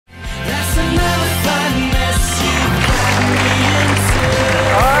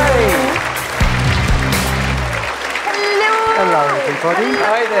everybody.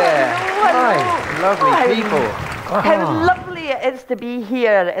 Hi there. Hello. Hi, lovely people. How lovely it is to be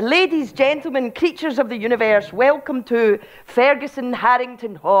here. Ladies, gentlemen, creatures of the universe, welcome to Ferguson,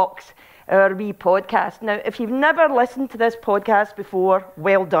 Harrington, Hawks, our wee podcast. Now, if you've never listened to this podcast before,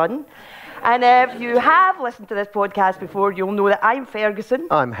 well done. And if you have listened to this podcast before, you'll know that I'm Ferguson.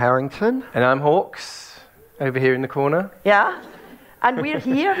 I'm Harrington. And I'm Hawks, over here in the corner. Yeah. And we're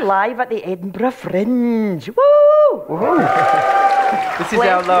here live at the Edinburgh Fringe. Woo! Woohoo. This is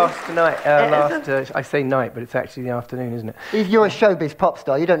our last night. I say night, but it's actually the afternoon, isn't it? If you're a showbiz pop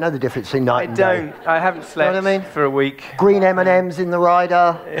star, you don't know the difference between night and day. I haven't slept for a week. Green M&Ms in the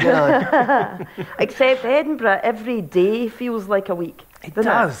rider, you know. Except Edinburgh, every day feels like a week. It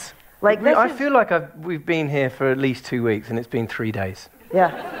does. Like I feel like we've been here for at least 2 weeks, and it's been 3 days.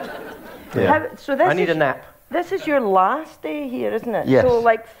 Yeah. Yeah. I need a nap. This is your last day here, isn't it? Yes. So,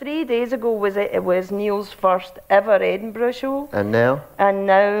 like 3 days ago, it was Neil's first ever Edinburgh show. And now? And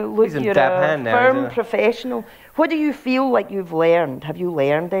now, look, He's a you're dab a hand now, firm isn't he? professional. What do you feel like you've learned? Have you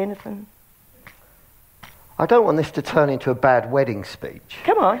learned anything? I don't want this to turn into a bad wedding speech.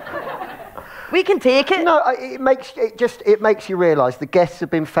 Come on. We can take it. No, it makes you realise the guests have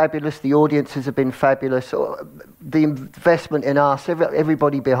been fabulous, the audiences have been fabulous, the investment in us,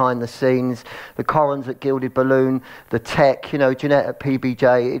 everybody behind the scenes, the Corrans at Gilded Balloon, the tech, you know, Jeanette at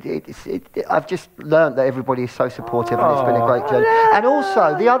PBJ. I've just learnt that everybody is so supportive and it's been a great journey. And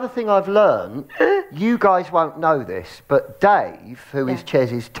also, the other thing I've learnt, you guys won't know this, but Dave, who is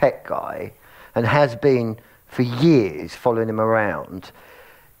Ches's tech guy, and has been for years following him around,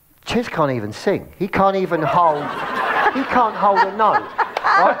 Ches can't even sing. He can't even hold. He can't hold a note.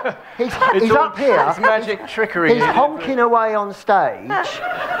 Right? He's up here. It's magic trickery. He's honking away on stage.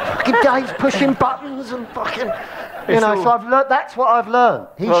 Fucking Dave's pushing buttons and fucking. You know. So I've learnt. That's what I've learnt.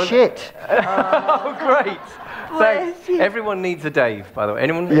 He's shit. Oh, great. Thanks. Everyone needs a Dave, by the way.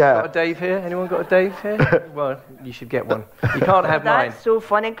 Anyone got a Dave here? Anyone got a Dave here? Well, you should get one. You can't have mine. That's so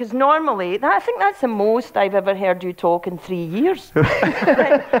funny, because normally, I think that's the most I've ever heard you talk in 3 years.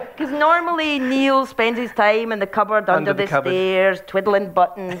 Because normally Neil spends his time in the cupboard under the stairs, twiddling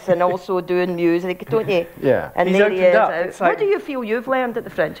buttons and also doing music, don't you? Yeah. And He's there he opened is. up. What do you feel you've learned at the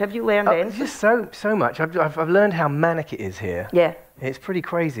Fringe? Have you learned anything? Just so much. I've learned how manic it is here. Yeah. It's pretty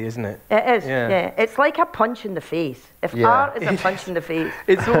crazy, isn't it? It is, yeah. It's like a punch in the face. If art is a punch in the face.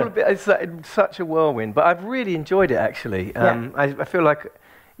 It's all a bit, it's such a whirlwind, but I've really enjoyed it, actually. I feel like,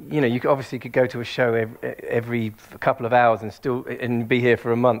 you know, you obviously could go to a show every couple of hours and be here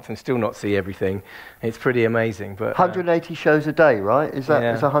for a month and still not see everything. It's pretty amazing. But 180 shows a day, right? Is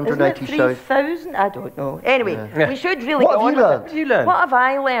that is 180 Isn't it shows? 3,000? I don't know. Anyway, we should really What go have you on. learned? What have you learned? What have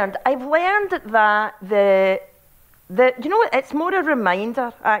I learned? I've learned that you know, it's more a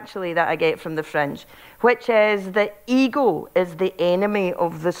reminder, actually, that I get from the Fringe, which is that ego is the enemy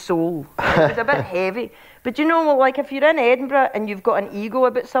of the soul. It's a bit heavy. But you know, like if you're in Edinburgh and you've got an ego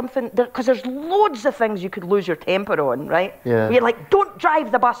about something, because there's loads of things you could lose your temper on, right? Yeah. You're like, don't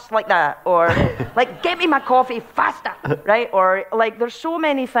drive the bus like that, or like, get me my coffee faster, right? Or like, there's so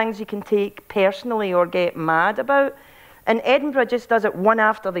many things you can take personally or get mad about. And Edinburgh just does it one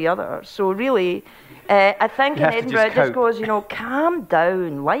after the other. So really, I think in Edinburgh it just goes, you know, calm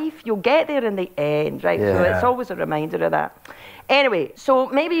down, life, you'll get there in the end, right? Yeah. So it's always a reminder of that. Anyway, so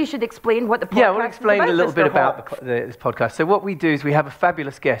maybe you should explain what the podcast is about. Yeah, we'll explain a little bit about Hawks. this podcast. So what we do is we have a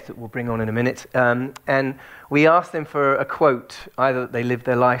fabulous guest that we'll bring on in a minute, and we ask them for a quote, either that they live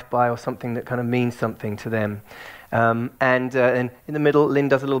their life by or something that kind of means something to them. And in the middle, Lynn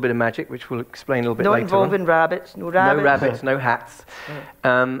does a little bit of magic, which we'll explain a little bit later on. Not involving rabbits, no rabbits. No rabbits, no hats.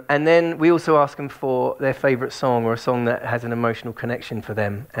 And then we also ask them for their favourite song or a song that has an emotional connection for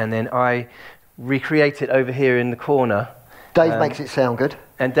them. And then I recreate it over here in the corner. Dave makes it sound good.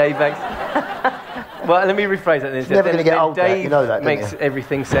 And Dave makes... Well, let me rephrase that. It's never going to get old, Dave you know that, makes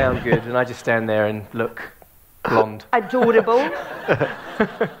everything sound good, and I just stand there and look blonde. Adorable.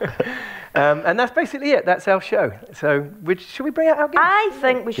 And that's basically it. That's our show. So, should we bring out our guest? I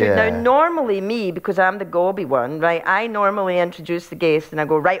think we should. Yeah. Now, normally me, because I'm the gobby one, right, I normally introduce the guest and I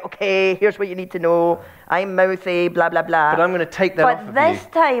go, right, okay, here's what you need to know. I'm mouthy, blah, blah, blah. But I'm going to take that off of you. But this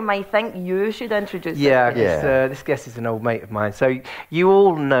time, I think you should introduce this guest. This guest is an old mate of mine. So you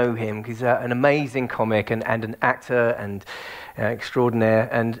all know him because he's an amazing comic and an actor and extraordinaire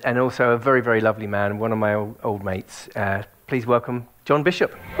and also a very, very lovely man, one of my old mates. Please welcome John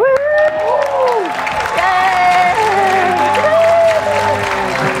Bishop. Woo!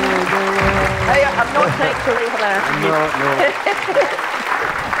 Hey, I'm not sexually harassed. No.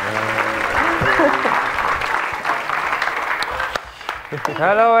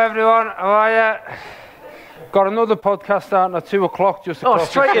 Hello everyone, how are you? got another podcast starting at 2 o'clock just across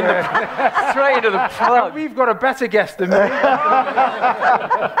straight into the plug. We've got a better guest than me.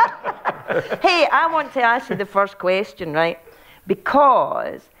 Hey, I want to ask you the first question, right?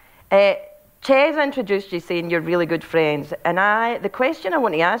 Because Ches introduced you saying you're really good friends, and the question I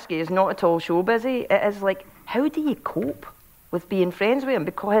want to ask you is not at all show busy. It is like, how do you cope with being friends with him?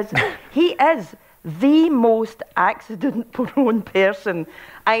 Because he is the most accident-prone person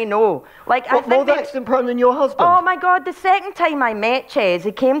I know. Like, I think more accident-prone than your husband? Oh my God! The second time I met Ches,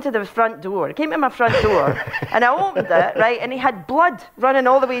 he came to the front door. He came to my front door, and I opened it, right, and he had blood running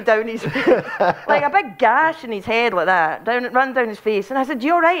all the way down his face, like a big gash in his head, like that, run down his face. And I said,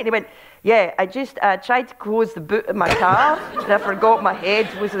 "You all right?" And he went, "Yeah, I just tried to close the boot of my car, and I forgot my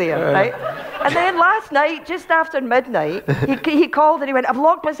head was there, right?" And then last night, just after midnight, he called and he went, "I've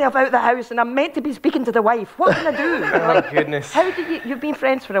locked myself out of the house, and I'm meant to be speaking to the wife. What can I do?" Oh, goodness. How do you've been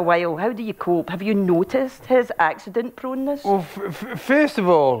friends for a while, how do you cope? Have you noticed his accident proneness? Well, first of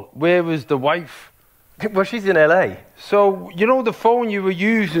all, where was the wife? Well, she's in LA. So, you know the phone you were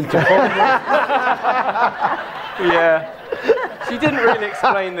using to phone Yeah. She didn't really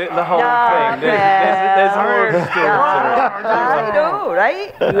explain the whole thing. There's more of a story to it. I know,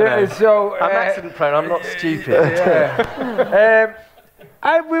 right? Yeah, so, I'm accident prone, I'm not stupid. Yeah.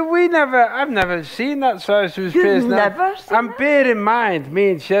 I've never seen that side of his You've face. never seen And that? bear in mind,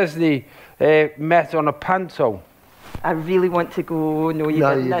 me and Chesney met on a panto. I really want to go. No, you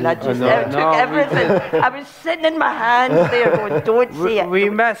No, didn't. you And I didn't. just No, took no, everything. I was sitting in my hands there going, don't say it. We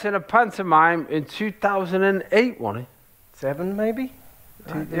don't. met in a pantomime in 2008, wasn't it? 7, maybe?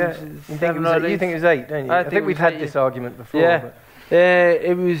 Yeah, You think it was 8, don't you? I think it we've was had 8. this argument before. Yeah. But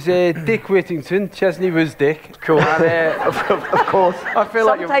It was Dick Whittington. Chesney was Dick. Cool. And, Of course. I feel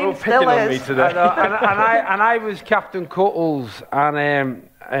like you're real Sometimes picking still on me is. today. and I was Captain Cuttles, and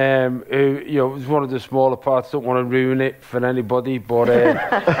you know, it was one of the smaller parts. Don't want to ruin it for anybody, but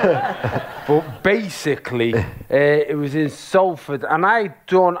but basically, it was in Salford, and I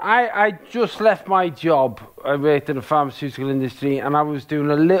just left my job. I worked in the pharmaceutical industry, and I was doing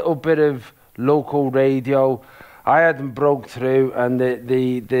a little bit of local radio. I hadn't broke through, and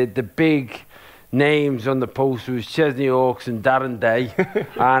the big names on the poster was Chesney Hawkes and Darren Day,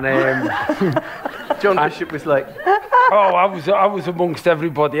 and John Bishop was like, I was amongst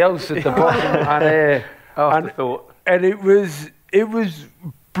everybody else at the bottom, and afterthought. and it was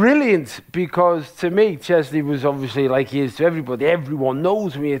brilliant, because to me Chesney was obviously like he is to everybody. Everyone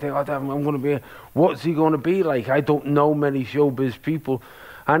knows me. I think, I'm going to be. What's he going to be like? I don't know many showbiz people.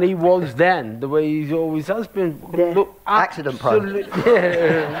 And he was then, the way he always has been. Yeah. Look, Accident prone.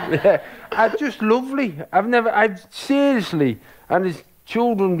 Yeah. Just lovely. I've seriously, and his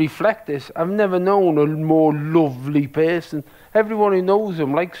children reflect this, I've never known a more lovely person. Everyone who knows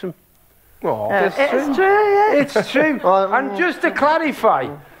him likes him. It's true, yeah. It's true. And just to clarify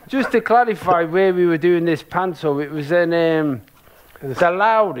where we were doing this panto, it was in the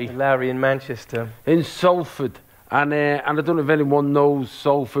Lowry in Manchester. in Salford. And I don't know if anyone knows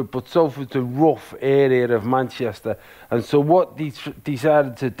Salford, but Salford's a rough area of Manchester. And so what they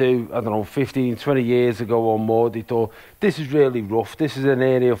decided to do, I don't know, 15, 20 years ago or more, they thought, this is really rough. This is an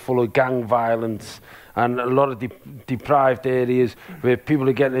area full of gang violence and a lot of deprived areas where people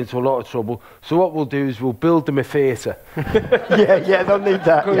are getting into a lot of trouble. So what we'll do is we'll build them a theatre. yeah, they'll need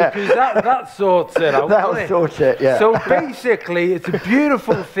that. Because Yeah. that sorts it out. That'll doesn't it? sort it, yeah. So basically, it's a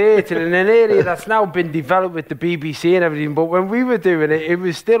beautiful theatre in an area that's now been developed with the BBC and everything. But when we were doing it, it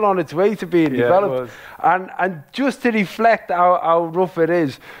was still on its way to being developed. It was. And just to reflect how rough it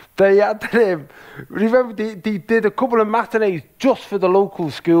is, they had remember they did a couple of matinees just for the local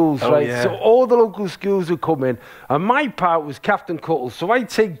schools, right? Yeah. So all the local schools would come in, and my part was Captain Cuttles. So I'd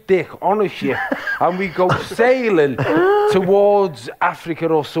take Dick on a ship, and we go sailing towards Africa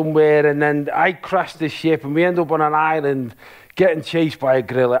or somewhere, and then I crashed the ship, and we end up on an island getting chased by a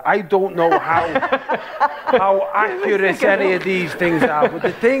gorilla. I don't know how accurate any of these things are, but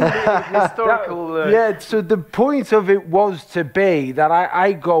the thing Historical. yeah, so the point of it was to be that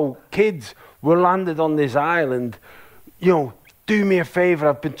I go, kids, we're landed on this island, you know, do me a favour,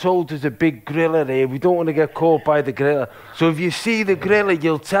 I've been told there's a big gorilla here, we don't want to get caught by the gorilla. So if you see the gorilla,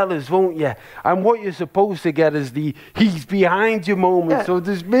 you'll tell us, won't you? And what you're supposed to get is the he's behind you moment. Yeah. So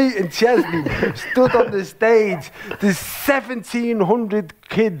there's me and Chesney stood on the stage, there's 1,700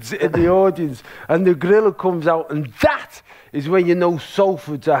 kids in the audience, and the gorilla comes out, and that is when you know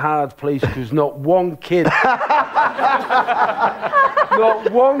Salford's a hard place, because not one kid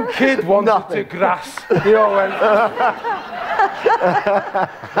wanted to grass. You know, and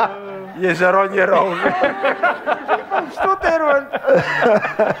yes, are on your own. I'm stood there, man.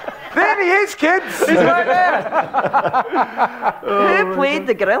 There he is, kids. He's right there. Who played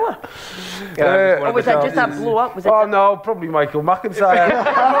the gorilla? Or was that just that blow up? Was it No, probably Michael McIntyre.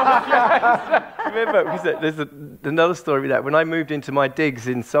 Remember, because there's another story with that. When I moved into my digs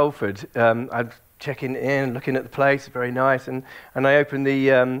in Salford, I'd checking in, looking at the place, very nice, and I opened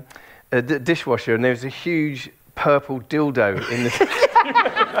the dishwasher, and there was a huge purple dildo in the...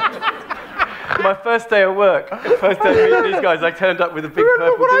 My first day at work, first day meeting these guys, I turned up with a big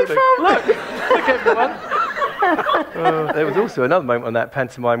purple dildo. Look everyone. There was also another moment on that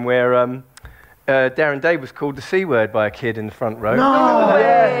pantomime where Darren Day was called the C word by a kid in the front row. No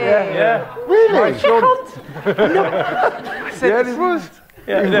way! Yeah. Really? Yeah, he was.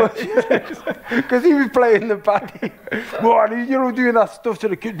 Because he was playing the baddie. What, you know, doing that stuff to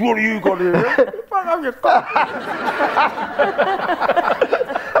the kids. What are you going to do?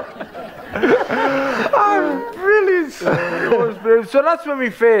 Brilliant. So that's when we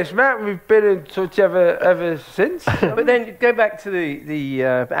first met, and we've been in touch ever since. But then go back to the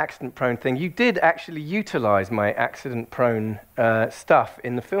accident-prone thing. You did actually utilise my accident-prone stuff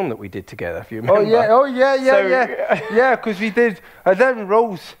in the film that we did together, if you remember. Yeah, because we did. I then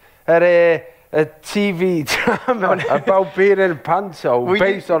wrote a TV drama about being in a panto,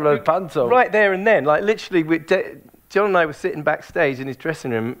 based on a panto. Right there and then, like literally, John and I were sitting backstage in his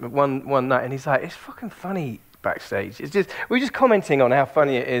dressing room one night, and he's like, "It's fucking funny backstage." It's just we're just commenting on how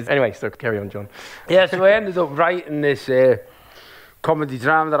funny it is. Anyway, so carry on, John. Yeah, so I ended up writing this comedy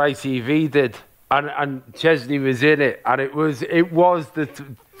drama that ITV did, and Chesney was in it, and it was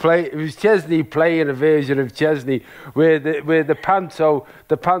Chesney playing a version of Chesney where the panto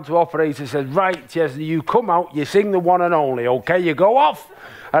operator said, "Right, Chesney, you come out, you sing the one and only, okay? You go off,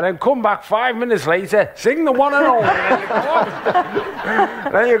 and then come back 5 minutes later, sing the one and only,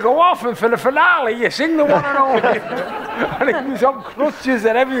 and then you go off, and for the finale, you sing the one and only." And he was on crutches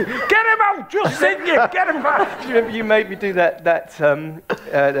and everything. "Get him out, just sing it, get him back." Do you remember you made me do that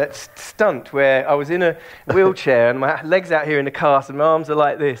stunt where I was in a wheelchair and my legs out here in the cast and my arms are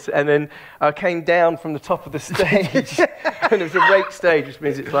like this, and then I came down from the top of the stage, and it was a rake stage, which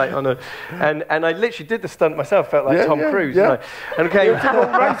means it's like on a, and I literally did the stunt myself, felt like Tom Cruise, and I came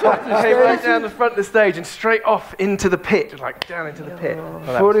right down the front of the stage and straight off into the pit, like down into the pit.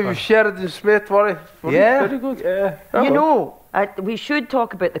 Funny with Sheridan Smith, wasn't it? Yeah. Very good. Yeah. You know, we should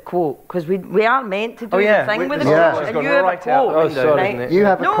talk about the quote, because we are meant to do the thing with the Yeah. quote, It's and gone you have right a out quote. the window, right? isn't it? You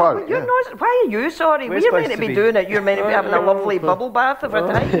have a quote. You're not, why are you sorry? We're We're supposed meant to to be be. doing it. You're meant to be having a lovely bubble bath of a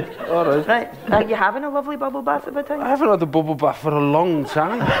time. All right. Right? Are you having a lovely bubble bath of a time? I haven't had a bubble bath for a long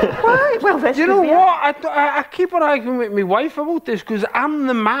time. Why? Well, this You could know be what? I keep on arguing with my wife about this because I'm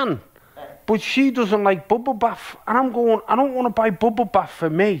the man, but she doesn't like bubble bath. And I'm going, I don't want to buy bubble bath for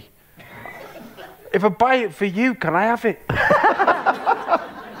me. If I buy it for you, can I have it?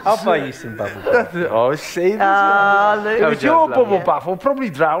 I'll buy you some bubble bath. Oh, see, Look. if it's your Joe's bubble lovely. bath, I'll probably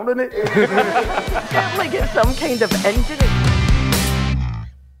drown in it. Definitely get some kind of injury.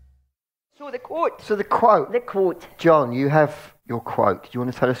 So the quote. So the quote. The quote. John, you have your quote. Do you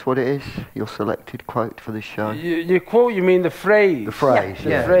want to tell us what it is? Your selected quote for the show? Your quote, you mean the phrase? The phrase,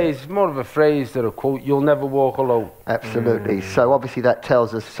 The phrase, more of a phrase than a quote. You'll never walk alone. Absolutely. So obviously that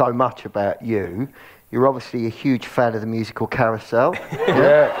tells us so much about you. You're obviously a huge fan of the musical Carousel.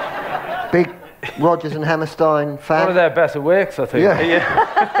 Yeah. Big Rodgers and Hammerstein fan. One of their better works, I think.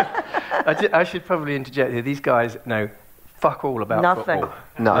 Yeah. I should probably interject here. These guys know fuck all about Nothing. football.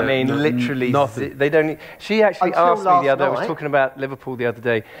 No. I mean, literally, nothing. they don't. She actually Until asked me the last other. I was night. talking about Liverpool the other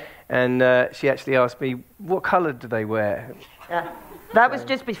day, and she actually asked me what colour do they wear. That was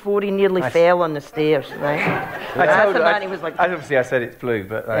just before he nearly fell on the stairs, right? That's the man he was like. Obviously, I said it's blue,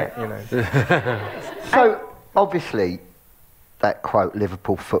 but you know. So obviously that quote,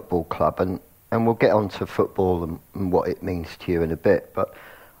 Liverpool Football Club, and we'll get on to football and what it means to you in a bit, but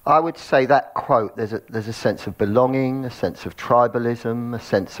I would say that quote, there's a sense of belonging, a sense of tribalism, a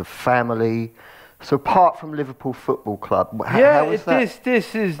sense of family. So apart from Liverpool Football Club, how is that?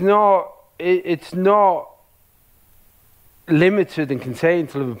 This is not, it's not limited and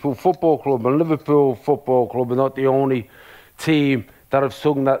contained to Liverpool Football Club, and Liverpool Football Club are not the only team that have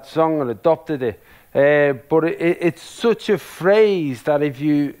sung that song and adopted it. But it's such a phrase that if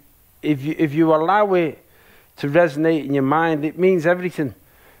you allow it to resonate in your mind, it means everything.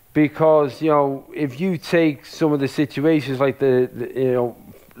 Because, you know, if you take some of the situations like the you know,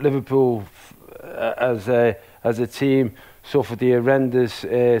 Liverpool as a team suffered the horrendous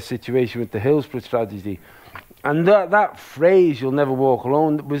situation with the Hillsborough tragedy, and that phrase, "you'll never walk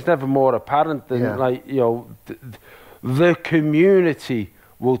alone," was never more apparent than, like, you know, the community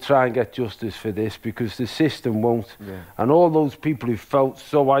will try and get justice for this because the system won't. Yeah. And all those people who felt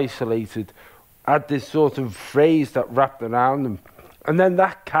so isolated had this sort of phrase that wrapped around them. And then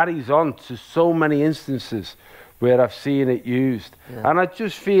that carries on to so many instances where I've seen it used. Yeah. And I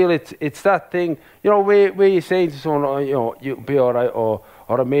just feel it's that thing, you know, where you're saying to someone, oh, you know, you'll be all right, or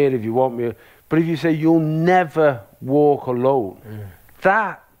I'm here if you want me. But if you say, you'll never walk alone,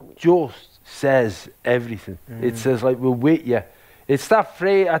 that just says everything. It says, like, we're with you. It's that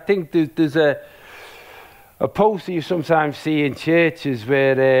phrase. I think there's a poster you sometimes see in churches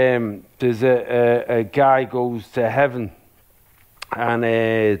where there's a guy goes to heaven and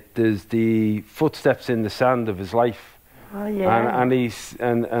there's the footsteps in the sand of his life. Oh, yeah.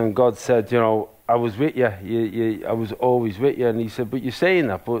 And God said, you know, I was with you. I was always with you. And he said, but you're saying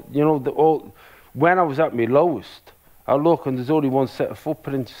that. But, you know, when I was at my lowest, I look and there's only one set of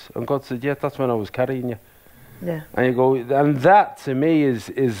footprints. And God said, yeah, that's when I was carrying you. Yeah. And you go, and that to me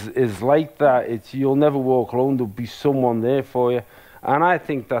is like that. It's, you'll never walk alone. There'll be someone there for you. And I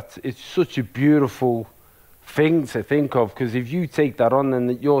think that it's such a beautiful thing to think of, because if you take that on,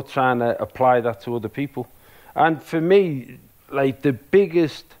 then you're trying to apply that to other people. And for me, like, the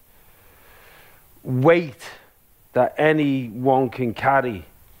biggest weight that anyone can carry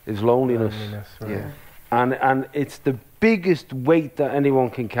is loneliness. Right. Yeah. And it's the biggest weight that anyone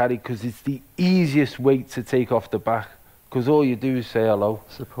can carry because it's the easiest weight to take off the back, because all you do is say hello,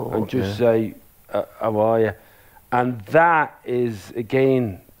 support, and just say, how are you? And that is,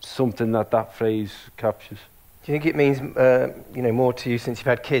 again, something that phrase captures. Do you think it means, you know, more to you since you've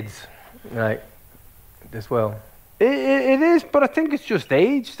had kids, like, as well? It is, but I think it's just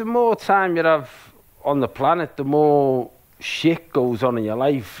age. The more time you have on the planet, the more shit goes on in your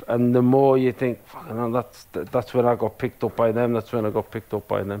life, and the more you think, fucking hell, that's when I got picked up by them. That's when I got picked up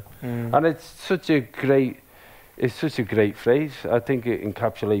by them. And it's such a great phrase. I think it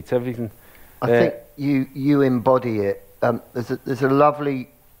encapsulates everything. I think you embody it. There's a lovely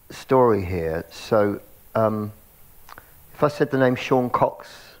story here. So, if I said the name Sean Cox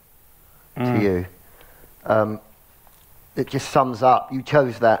to you, it just sums up. You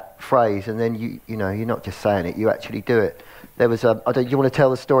chose that phrase, and then you know, you're not just saying it; you actually do it. There was you want to tell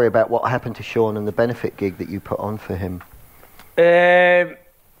the story about what happened to Sean and the benefit gig that you put on for him?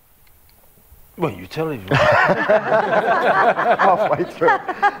 Well, you tell him. Halfway through.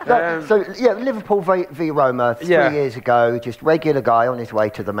 So yeah, Liverpool v Roma 3 years ago. Just regular guy on his way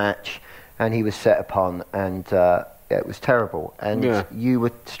to the match, and he was set upon, and it was terrible. And you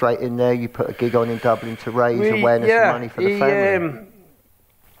were straight in there. You put a gig on in Dublin to raise awareness and money for the family.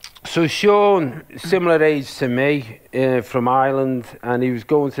 So Sean, similar age to me, from Ireland, and he was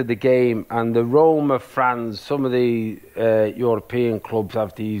going to the game, and the Roma fans, some of the European clubs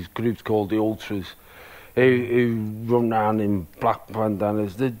have these groups called the Ultras, who run around in black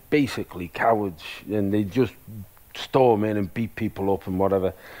bandanas. They're basically cowards, and they just storm in and beat people up and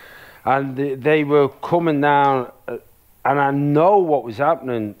whatever. And they were coming down, and I know what was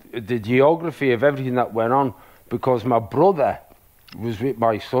happening, the geography of everything that went on, because my brother was with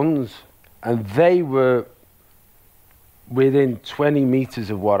my sons, and they were within 20 metres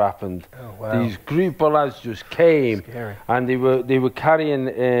of what happened. Oh, wow. These group of lads just came, scary. and they were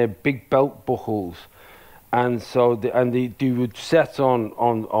carrying big belt buckles, and so they would set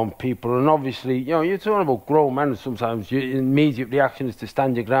on people. And obviously, you know, you're talking about grown men, and sometimes your immediate reaction is to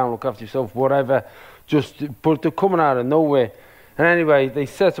stand your ground, look after yourself, whatever. But they're coming out of nowhere. And anyway, they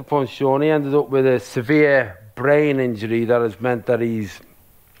set upon Sean. He ended up with a severe brain injury that has meant that he's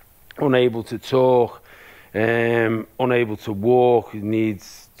unable to talk, unable to walk. He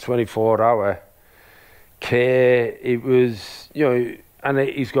needs 24-hour care. It was, you know, and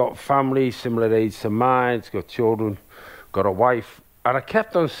he's got family similar age to mine. He's got children, got a wife, and I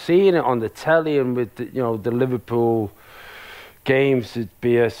kept on seeing it on the telly and with the, you know, the Liverpool games to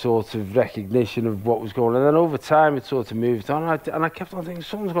be a sort of recognition of what was going on. And then over time it sort of moved on, and I kept on thinking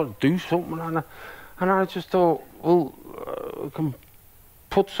someone's got to do something, and I just thought, well, I can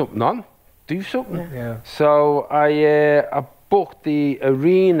put something on, do something. Yeah. So I booked the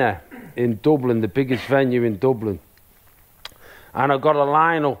Arena in Dublin, the biggest venue in Dublin, and I got a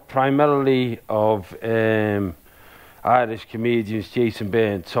lineup primarily of Irish comedians: Jason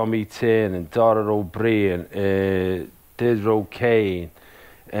Byrne, Tommy Tiernan, and Dara O'Brien, Deirdre O'Kane,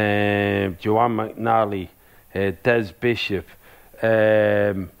 Joanne McNally, Des Bishop,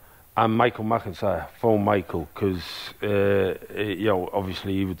 and Michael McIntyre. Phone Michael, because you know,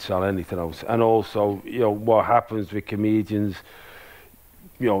 obviously he would sell anything else. And also, you know, what happens with comedians,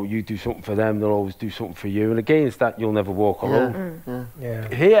 you know, you do something for them, they'll always do something for you. And against that, you'll never walk alone.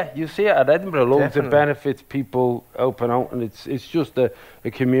 Here, you see it at Edinburgh, loads of benefits, people helping out, and it's just a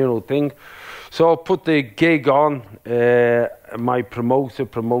communal thing. So I put the gig on, my promoter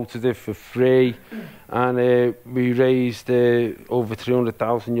promoted it for free, and we raised over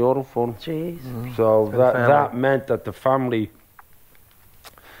 €300,000 for them. Jeez. So that meant that the family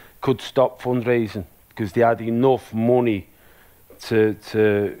could stop fundraising, because they had enough money to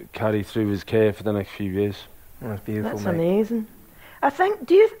carry through his care for the next few years. That's beautiful, That's mate. amazing. I think,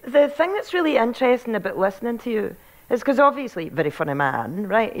 the thing that's really interesting about listening to you is because obviously, very funny man,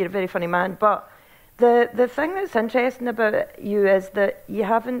 right? You're a very funny man, but the thing that's interesting about you is that you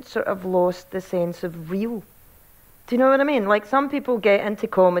haven't sort of lost the sense of real. Do you know what I mean? Like, some people get into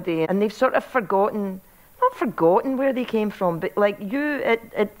comedy and they've sort of not forgotten where they came from, but like you,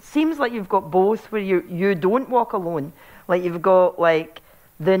 it seems like you've got both, where you don't walk alone. Like, you've got like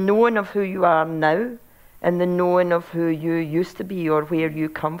the knowing of who you are now and the knowing of who you used to be or where you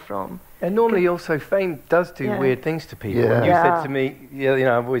come from. And normally also fame does do weird things to people. Yeah. And you said to me, you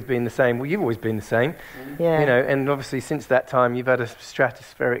know, I've always been the same. Well, you've always been the same. Yeah. You know, and obviously since that time you've had a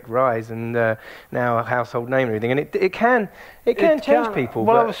stratospheric rise and now a household name and everything. And it can change people.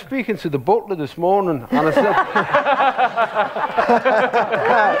 Well, I was speaking to the butler this morning, and I said,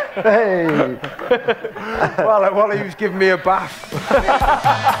 Hey! while he was giving me a bath.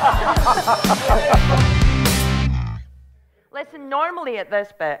 Listen, normally at this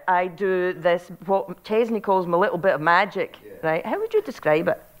bit, I do this, what Chesney calls my little bit of magic, right? How would you describe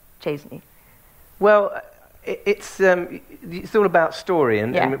it, Chesney? Well, it's all about story,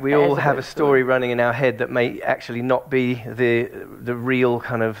 and we all have a story running in our head that may actually not be the real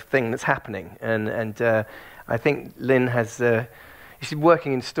kind of thing that's happening. And I think Lynn has... she's been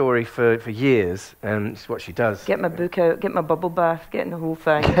working in story for years, and it's what she does. Get my book out, get my bubble bath, getting the whole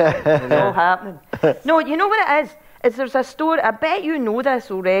thing. It's all happening. No, you know what it is? There's a story, I bet you know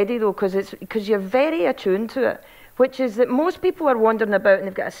this already though, because you're very attuned to it, which is that most people are wandering about and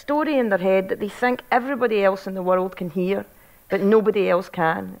they've got a story in their head that they think everybody else in the world can hear, but nobody else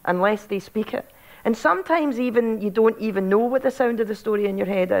can, unless they speak it. And sometimes even you don't even know what the sound of the story in your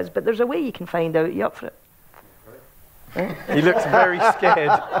head is, but there's a way you can find out. You up for it? He looks very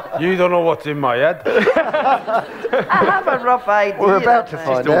scared. You don't know what's in my head. I have a rough idea. We're about to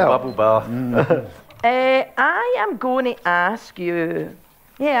find out. Bubble bath. I am going to ask you,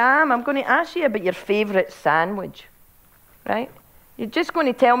 I'm going to ask you about your favourite sandwich, right? You're just going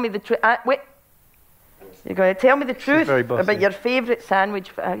to tell me the truth. Wait, you're going to tell me the truth about your favourite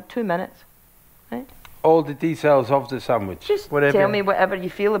sandwich for 2 minutes, right? All the details of the sandwich. Just tell me whatever you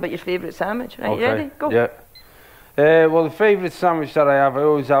feel about your favourite sandwich, right? Okay. You ready? Go. Yeah. Well, the favourite sandwich that I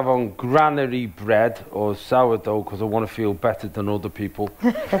always have on granary bread or sourdough, because I want to feel better than other people.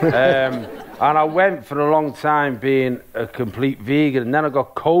 And I went for a long time being a complete vegan, and then I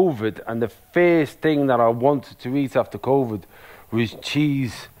got COVID, and the first thing that I wanted to eat after COVID was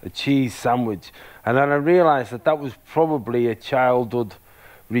cheese, a cheese sandwich. And then I realised that was probably a childhood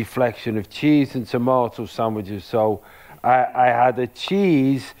reflection of cheese and tomato sandwiches. So I had a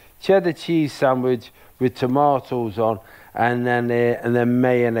cheddar cheese sandwich with tomatoes on, and then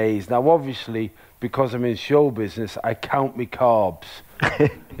mayonnaise. Now, obviously, because I'm in show business, I count my carbs.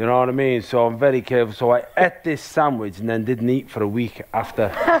 You know what I mean? So I'm very careful. So I ate this sandwich and then didn't eat for a week after,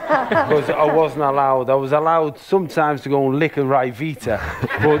 because I wasn't allowed. I was allowed sometimes to go and lick a Ryvita,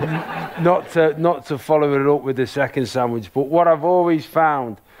 but not to follow it up with the second sandwich. But what I've always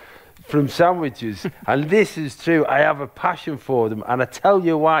found from sandwiches, and this is true, I have a passion for them, and I tell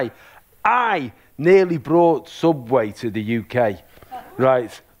you why. I nearly brought Subway to the UK,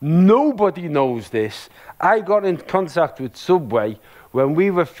 right? Nobody knows this. I got in contact with Subway when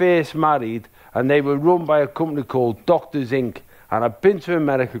we were first married, and they were run by a company called Doctors Inc. And I'd been to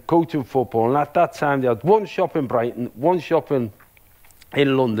America coaching football, and at that time they had one shop in Brighton, one shop in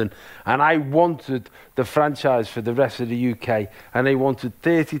London, and I wanted the franchise for the rest of the UK, and they wanted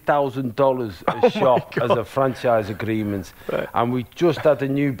 $30,000 a shop as a franchise agreement. Right. And we just had a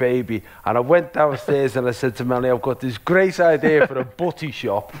new baby, and I went downstairs and I said to Melanie, I've got this great idea for a butty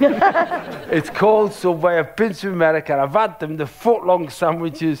shop. It's called Subway. I've been to America, and I've had them, the foot-long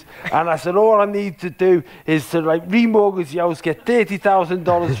sandwiches, and I said, all I need to do is to remortgage the house, get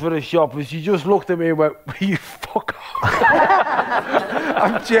 $30,000 for a shop. And she just looked at me and went, will you fuck off?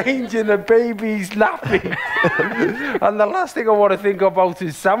 I'm changing the baby's nappy. And the last thing I want to think about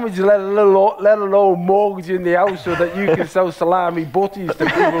is sandwiches, let alone mortgage in the house so that you can sell salami butties to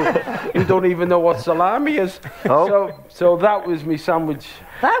people who don't even know what salami is. Oh. So that was my sandwich.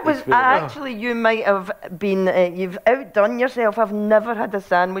 That was actually, you might have been, you've outdone yourself. I've never had a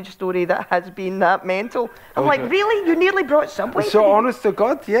sandwich story that has been that mental. I'm like, really? You nearly brought Subway? So honest to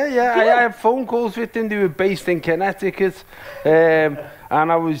God, yeah. I had phone calls with them. They were based in Connecticut. And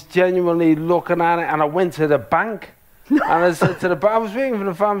I was genuinely looking at it, and I went to the bank. And I said to the bank, I was waiting for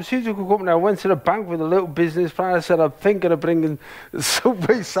the pharmaceutical company. I went to the bank with a little business plan. I said, I'm thinking of bringing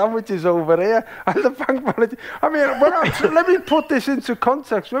Subway sandwiches over here. And the bank manager, let me put this into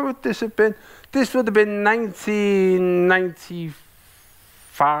context. When would this have been? This would have been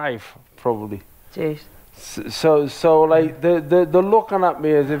 1995, probably. Jeez. So like, they're looking at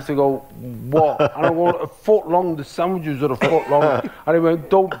me as if to go, what? And I went, a foot long, the sandwiches are a foot long. And he went,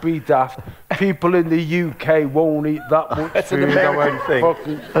 don't be daft. People in the UK won't eat that much That's food. An American thing.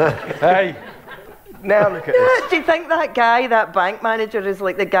 Hey. Now look at this. Do you think that guy, that bank manager, is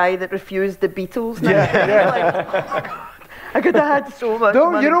like the guy that refused the Beatles? Yeah. Like, I could have had so much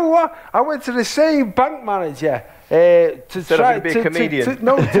money. You know what? I went to the same bank manager to try to be a comedian.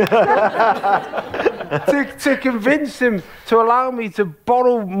 To convince him to allow me to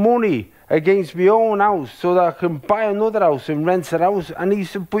borrow money against my own house so that I can buy another house and rent a house. And he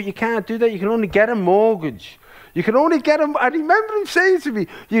said, but you can't do that. You can only get a mortgage. You can only get I remember him saying to me,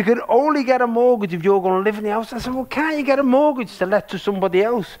 you can only get a mortgage if you're going to live in the house. I said, well, can't you get a mortgage to let to somebody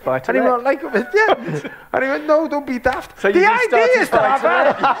else? And he went, like, yeah. And he went, no, don't be daft. So the idea is that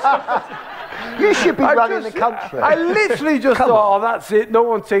You should be running the country. I literally just thought, oh, that's it. No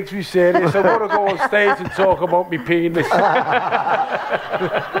one takes me serious. I want to go on stage and talk about my penis.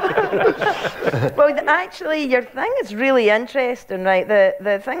 Well, actually, your thing is really interesting, right?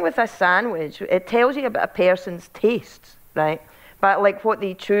 The thing with a sandwich, it tells you about a person's tastes, right? But like what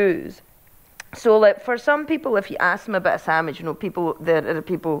they choose. So, like for some people, if you ask them about a sandwich, you know,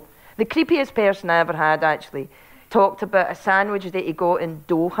 the creepiest person I ever had actually talked about a sandwich that he got in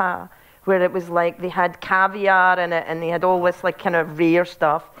Doha, where it was like they had caviar in it and they had all this like kind of rare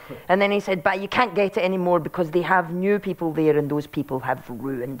stuff. And then he said, but you can't get it anymore because they have new people there and those people have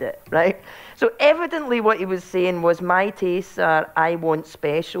ruined it, right? So evidently what he was saying was, my tastes are, I want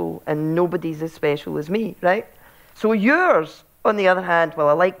special and nobody's as special as me, right? So yours, on the other hand, well,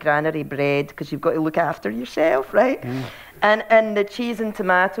 I like granary bread because you've got to look after yourself, right? And the cheese and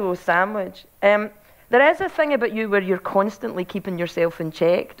tomato sandwich. There is a thing about you where you're constantly keeping yourself in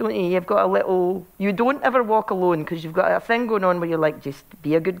check, don't you? You've got you don't ever walk alone because you've got a thing going on where you're like, just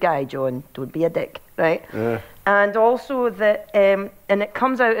be a good guy, John. Don't be a dick, right? Yeah. And also that, and it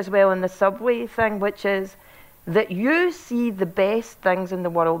comes out as well in the Subway thing, which is that you see the best things in the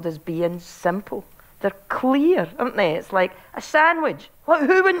world as being simple. They're clear, aren't they? It's like a sandwich.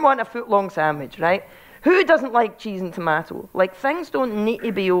 Who wouldn't want a foot-long sandwich, right? Who doesn't like cheese and tomato? Like, things don't need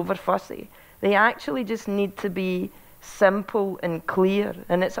to be over fussy. They actually just need to be simple and clear,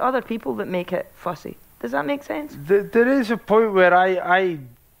 and it's other people that make it fussy. Does that make sense? There is a point where I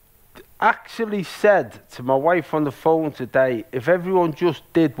actually said to my wife on the phone today, if everyone just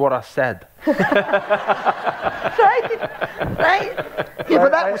did what I said. Right. Yeah,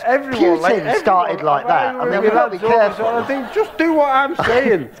 but that was Putin started like that. I mean, you've got to be careful. I think, just do what I'm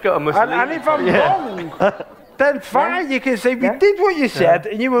saying. It's got a Mussolini. And if I'm wrong, then fine, you can say, we did what you said,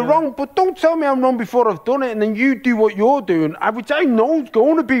 and you were wrong, but don't tell me I'm wrong before I've done it, and then you do what you're doing, which I know is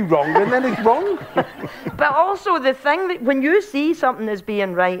going to be wrong, and then it's wrong. But also the thing that when you see something as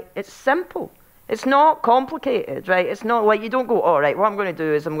being right, it's simple. It's not complicated, right? It's not like you don't go, all right, what I'm going to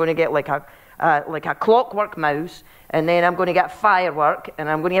do is I'm going to get like a clockwork mouse, and then I'm going to get firework, and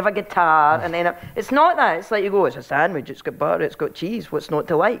I'm going to have a guitar, and then it's not that. It's like you go, it's a sandwich, it's got butter, it's got cheese, what's not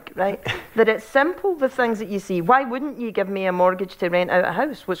to like, right? That it's simple, the things that you see. Why wouldn't you give me a mortgage to rent out a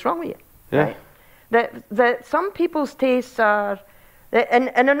house? What's wrong with you? Yeah. Right? That some people's tastes are,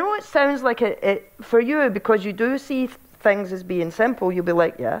 and I know it sounds like it for you, because you do see things as being simple, you'll be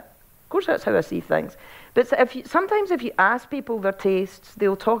like, yeah, of course that's how I see things. But sometimes if you ask people their tastes,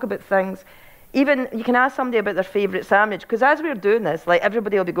 they'll talk about things. Even you can ask somebody about their favourite sandwich, because as we're doing this, like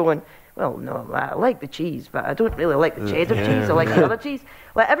everybody will be going, well, no, I like the cheese, but I don't really like the cheddar cheese. I like the other cheese.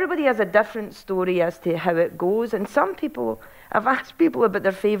 Like everybody has a different story as to how it goes. And some people, I've asked people about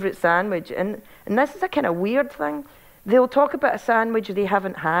their favourite sandwich, and this is a kind of weird thing. They'll talk about a sandwich they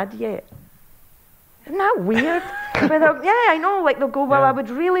haven't had yet. Isn't that weird? Yeah, I know. Like they'll go, well, I would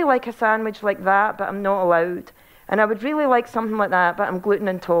really like a sandwich like that, but I'm not allowed. And I would really like something like that, but I'm gluten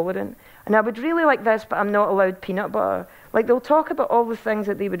intolerant. And I would really like this, but I'm not allowed peanut butter. Like they'll talk about all the things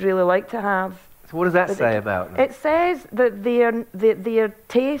that they would really like to have. So what does that say about them? It says that their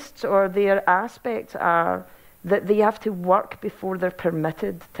tastes or their aspects are that they have to work before they're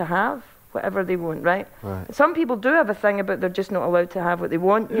permitted to have whatever they want, right? Some people do have a thing about they're just not allowed to have what they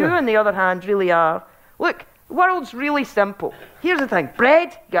want. Yeah. You, on the other hand, really are. Look, the world's really simple. Here's the thing.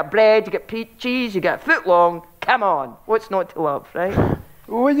 Bread, you got cheese, you got foot long. Come on, what's not to love, right?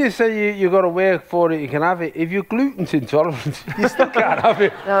 When you say you got to work for it, you can have it. If you're gluten intolerant, you still can't have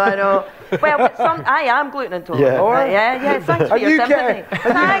it. No, I know. Well, but I am gluten intolerant. Yeah. Thanks for your sympathy.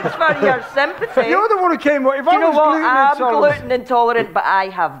 Thanks for your sympathy. You're the one who came up. If Do I you know was what? gluten I'm intolerant, gluten intolerant, but I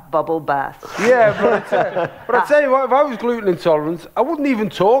have bubble baths. Yeah, but I tell you what, if I was gluten intolerant, I wouldn't even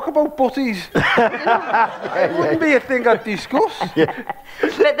talk about butties. It wouldn't be a thing I'd discuss.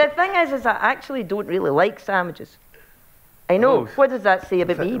 But the thing is I actually don't really like sandwiches. I know. Oh. What does that say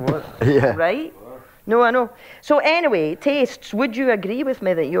about me? Yeah. Right? No, I know. So anyway, tastes, would you agree with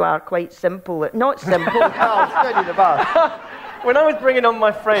me that you are quite simple? Not simple. When I was bringing on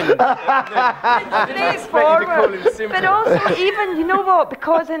my friend, straightforward. But also, even, you know what,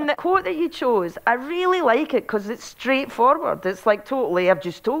 because in the quote that you chose, I really like it because it's straightforward. It's like totally, I've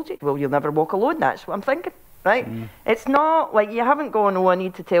just told you, well, you'll never walk alone, that's what I'm thinking, right? It's not like you haven't gone, oh, I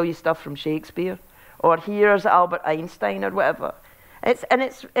need to tell you stuff from Shakespeare, or here's Albert Einstein, or whatever.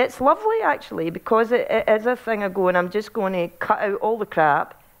 It's lovely, actually, because it is a thing of going, I'm just going to cut out all the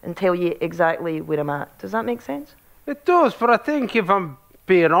crap and tell you exactly where I'm at. Does that make sense? It does, but I think if I'm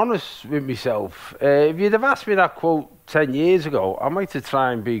being honest with myself, if you'd have asked me that quote 10 years ago, I might have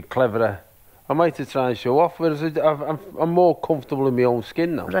tried and be cleverer. I might have tried and show off, whereas I'm more comfortable in my own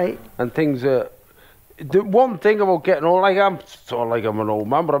skin now. Right. And things are... The one thing about getting old, like I'm sort of like I'm an old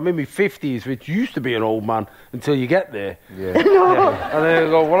man, but I'm in my 50s, which used to be an old man until you get there. Yeah. No. And then you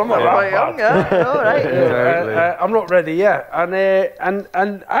go, well, I'm not that young, yeah. All right. I'm not ready yet. And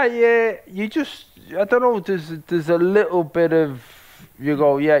you just, I don't know, there's a little bit of, you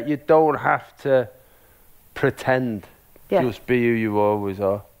go, yeah, you don't have to pretend. Yeah. Just be who you always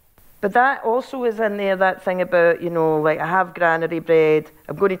are. But that also is in there, that thing about, you know, like I have granary bread,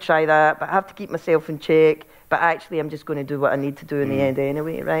 I'm going to try that, but I have to keep myself in check, but actually I'm just going to do what I need to do in the end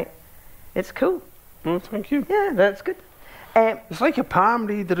anyway, right? It's cool. Oh, thank you. Yeah, that's good. It's like a palm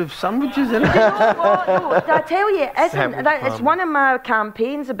reader of sandwiches, isn't it? You know what? No, I tell you, it's one of my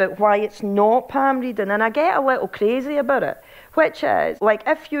campaigns about why it's not palm reading, and I get a little crazy about it, which is, like,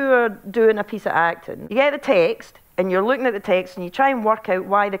 if you're doing a piece of acting, you get the text, and you're looking at the text, and you try and work out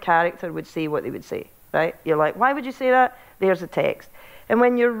why the character would say what they would say, right? You're like, why would you say that? There's the text. And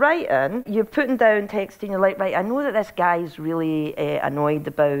when you're writing, you're putting down text, and you're like, right, I know that this guy's really annoyed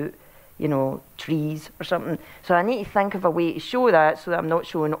about, you know, trees or something. So I need to think of a way to show that so that I'm not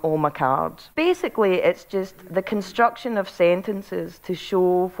showing all my cards. Basically, it's just the construction of sentences to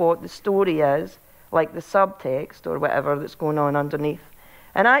show what the story is, like the subtext or whatever that's going on underneath.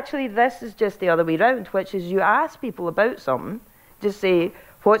 And actually, this is just the other way round, which is you ask people about something, just say,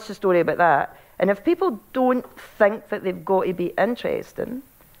 what's the story about that? And if people don't think that they've got to be interesting,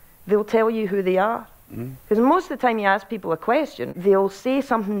 they'll tell you who they are. Because most of the time you ask people a question, they'll say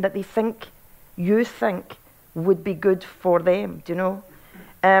something that they think you think would be good for them, do you know?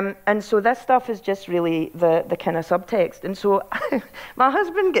 And so this stuff is just really the kind of subtext. And so my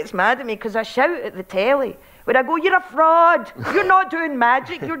husband gets mad at me because I shout at the telly. When I go, you're a fraud, you're not doing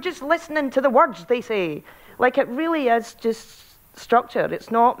magic, you're just listening to the words they say. Like, it really is just structure.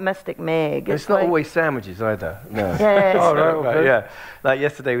 It's not Mystic Meg. It's not always sandwiches either. No. Yes. Oh, no, okay. Yeah. Like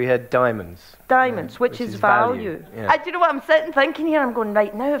yesterday we had diamonds. Diamonds, which is value. Yeah. Do you know what I'm sitting thinking here? I'm going,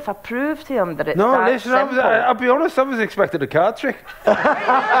 right now, if I prove to him that it's No, that listen, simple. I'll be honest, I was expecting a card trick.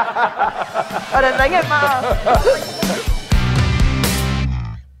 I didn't think it mattered.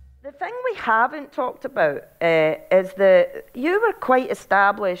 The thing we haven't talked about is that you were quite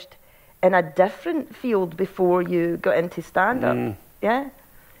established in a different field before you got into stand-up. Yeah?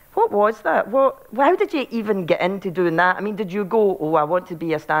 What was that? How did you even get into doing that? I mean, did you go, oh, I want to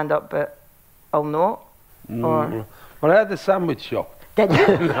be a stand-up, but I'll not? Or? Well, I had the sandwich shop. Did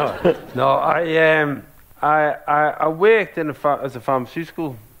you? No, I worked in as a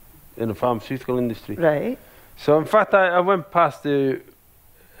pharmaceutical, in the pharmaceutical industry. Right. So, in fact, I went past the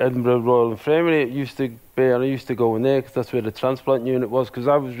Edinburgh Royal Infirmary. It used to be, and I used to go in there because that's where the transplant unit was, because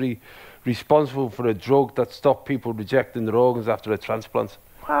I was responsible for a drug that stopped people rejecting their organs after a transplant.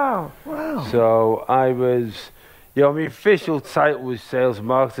 Wow. So I was, you know, my official title was sales and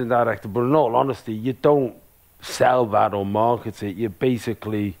marketing director, but in all honesty, you don't sell that or market it. You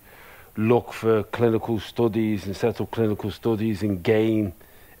basically look for clinical studies and set up clinical studies and gain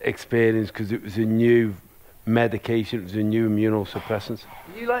experience, because it was a new medication. It was a new immunosuppressant.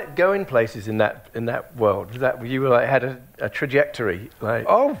 You like going places in that world? You were like had a trajectory like?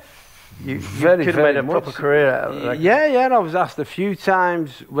 Oh, you very, could have very made a much. proper career out of it. Yeah. I was asked a few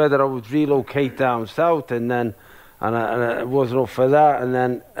times whether I would relocate down south, and I wasn't up for that. And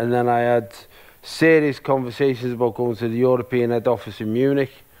then I had serious conversations about going to the European head office in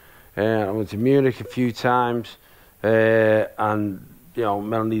Munich. I went to Munich a few times, and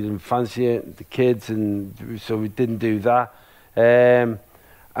Melanie didn't fancy it, the kids, and so we didn't do that. And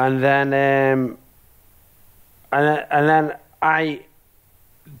then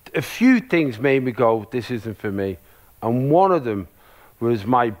a few things made me go, this isn't for me. And one of them was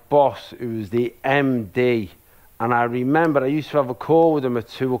my boss, who was the MD. And I remember I used to have a call with him at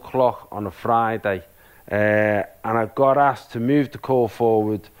 2 o'clock on a Friday. And I got asked to move the call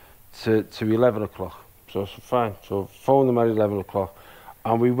forward to 11 o'clock. So I said, fine. So I phoned him at 11 o'clock.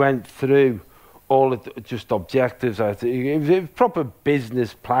 And we went through all of just objectives. It was proper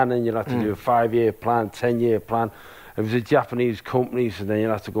business planning. You had to do a 5-year plan, 10-year plan. It was a Japanese company, so then you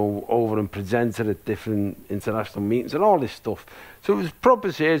had to go over and present it at different international meetings and all this stuff. So it was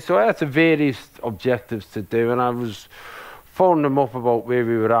proper serious. So I had various objectives to do, and I was phoning them up about where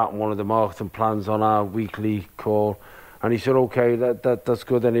we were at and one of the marketing plans on our weekly call. And he said, okay, that's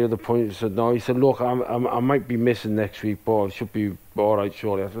good. Any other points? He said, no. He said, look, I might be missing next week, but I should be all right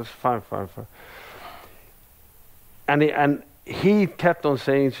shortly. I said, fine. And he kept on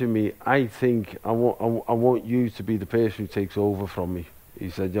saying to me, I think I want you to be the person who takes over from me. He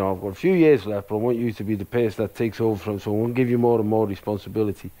said, I've got a few years left, but I want you to be the person that takes over from me, so I want to give you more and more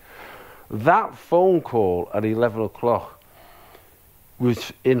responsibility. That phone call at 11 o'clock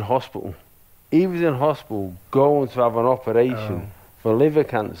was in hospital. He was in hospital going to have an operation for liver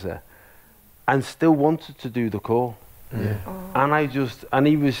cancer and still wanted to do the call. Yeah. And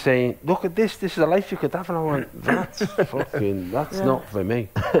he was saying, look at this is a life you could have. And I went, that's not for me.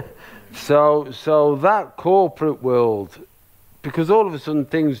 So that corporate world, because all of a sudden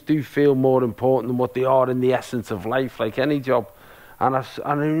things do feel more important than what they are in the essence of life, like any job. And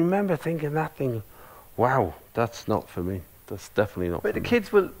I remember thinking that thing, wow, that's not for me. That's definitely not. But the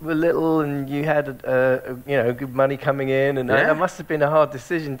kids were little, and you had good money coming in, and that must have been a hard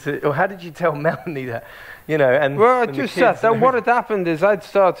decision to. Or how did you tell Melanie that? And well, I just sat down. What had happened is I'd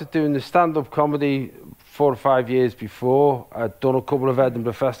started doing the stand-up comedy 4 or 5 years before. I'd done a couple of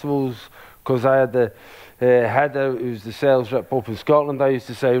Edinburgh festivals because I had the Heather, who's the sales rep up in Scotland. I used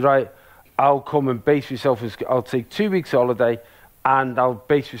to say, right, I'll come and base myself. I'll take 2 weeks holiday, and I'll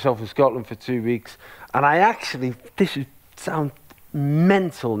base myself in Scotland for 2 weeks. And I actually, this is. Sound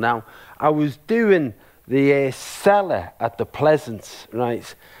mental now. I was doing the cellar at the Pleasance,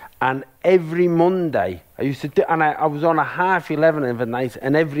 right? And every Monday I used to do, and I was on a 11:30 of a night,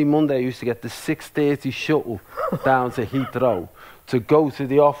 and every Monday I used to get the 6:30 shuttle down to Heathrow to go to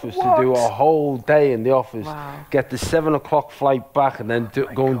the office to do a whole day in the office, get the 7 o'clock flight back, and then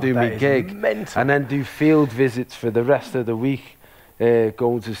go and do my gig, and then do field visits for the rest of the week.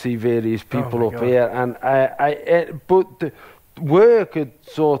 Going to see various people up here, and but the work had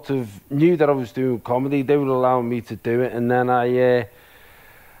sort of knew that I was doing comedy. They would allow me to do it, and then I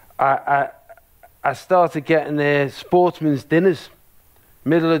started getting sportsman's dinners,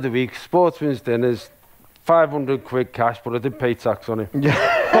 middle of the week, sportsman's dinners, 500 quid cash, but I did pay tax on it. and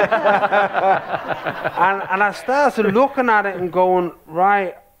I started looking at it and going,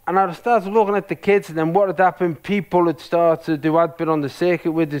 right. And I started looking at the kids, and then what had happened, people had started, who I'd been on the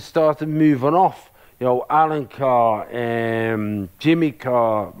circuit with, had started moving off. Alan Carr, Jimmy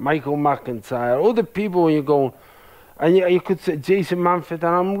Carr, Michael McIntyre, other people, and you're going, and you could say Jason Manford,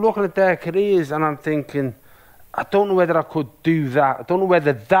 and I'm looking at their careers, and I'm thinking, I don't know whether I could do that. I don't know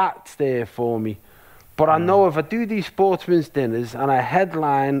whether that's there for me. But I know if I do these sportsman's dinners, and I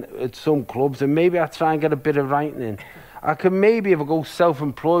headline at some clubs, and maybe I try and get a bit of writing in, I can maybe, if I go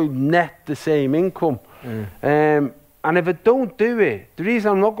self-employed, net the same income. And if I don't do it, the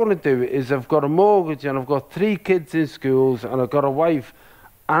reason I'm not going to do it is I've got a mortgage and I've got 3 kids in schools and I've got a wife,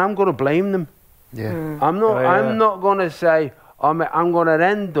 and I'm going to blame them. I'm not going to say, I'm going to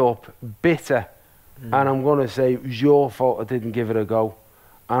end up bitter, and I'm going to say, it was your fault I didn't give it a go.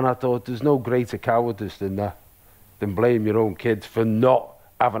 And I thought, there's no greater cowardice than that, than blame your own kids for not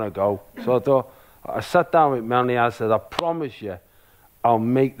having a go. So I thought, I sat down with Melanie, I said, I promise you, I'll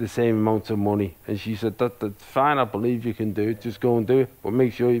make the same amount of money. And she said, that's fine, I believe you can do it, just go and do it, but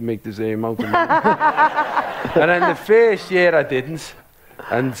make sure you make the same amount of money. And then the first year I didn't,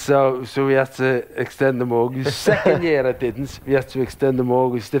 and so we had to extend the mortgage. Second year I didn't, we had to extend the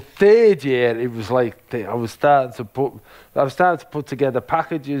mortgage. The third year, it was like, I was starting to put together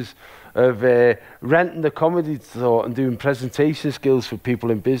packages, renting the comedy store and doing presentation skills for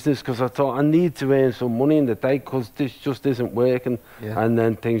people in business, because I thought I need to earn some money in the day because this just isn't working. And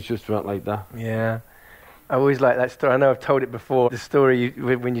then things just went like that. Yeah. I always like that story. I know I've told it before. The story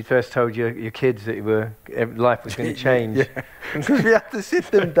when you first told your kids that life was going to change. Because we had to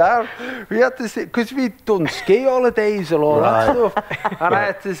sit them down. We had to sit, because we'd done ski holidays and all that stuff. And I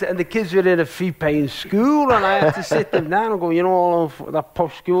had to, and the kids were in a fee-paying school, and I had to sit them down and go, you know, all of that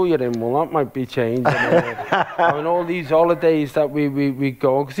posh school you're in, well, that might be changed. I mean, all these holidays that we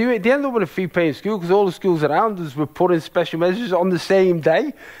go, because they ended up in a fee-paying school because all the schools around us were putting special measures on the same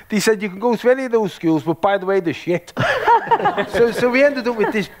day. They said you can go to any of those schools, but by the way, the shit. so we ended up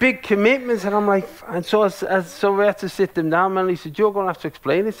with this big commitments, and I'm like, and so we had to sit them down, and he said, you're going to have to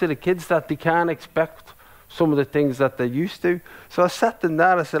explain it to the kids that they can't expect some of the things that they're used to. So I sat them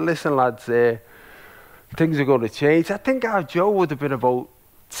down, I said, listen lads, things are going to change. I think our Joe would have been about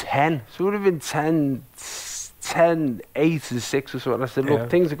 10, so it would have been 10, 8 and 6 or something. I said, look,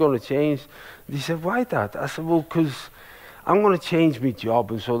 things are going to change. And he said, why Dad? I said, well, because I'm going to change my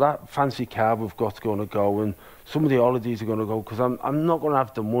job, and so that fancy car we've got's going to go, and some of the holidays are going to go, because I'm not going to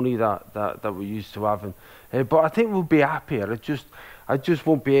have the money that we used to have. But I think we'll be happier. I just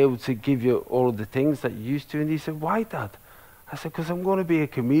won't be able to give you all of the things that you used to. And he said, why, Dad? I said, because I'm going to be a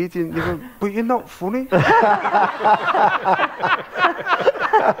comedian. He went, but you're not funny.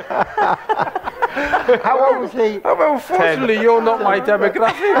 How old was he? Well, unfortunately, you're not my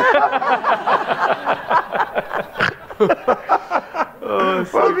demographic.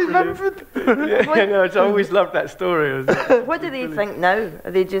 Well remembered. I always loved that story. What do they think now?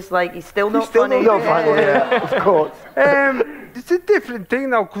 Are they just like, he's still not Still funny? not funny, yeah, of course. It's a different thing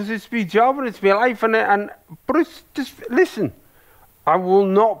now, because it's my job and it's my life, but it's just, listen, I will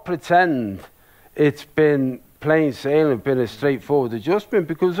not pretend it's been plain sailing, been a straightforward adjustment,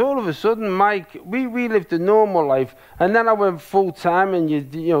 because all of a sudden, Mike, we lived a normal life, and then I went full time, and you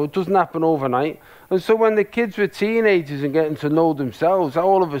know, it doesn't happen overnight. And so when the kids were teenagers and getting to know themselves,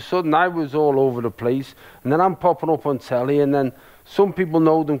 all of a sudden I was all over the place, and then I'm popping up on telly, and then some people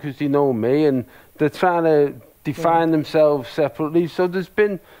know them because they know me, and they're trying to define themselves separately. So there's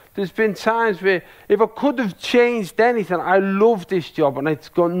been times where, if I could have changed anything, I love this job, and it's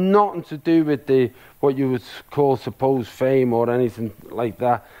got nothing to do with what you would call supposed fame or anything like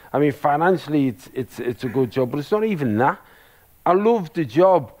that. I mean, financially, it's a good job, but it's not even that. I love the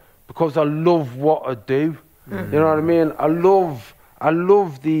job because I love what I do. You know what I mean? I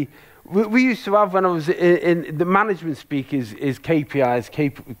love the. We used to have, when I was in the management speak, is KPIs,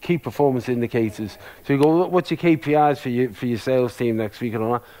 key performance indicators. So you go, look, what's your KPIs for your sales team next week and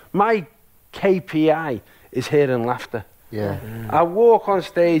all that. My KPI is hearing laughter. Yeah. I walk on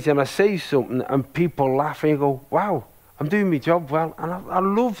stage and I say something and people laugh and you go, wow, I'm doing my job well. And I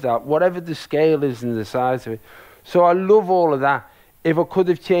love that, whatever the scale is and the size of it. So I love all of that. If I could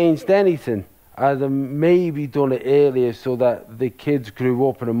have changed anything, I'd have maybe done it earlier so that the kids grew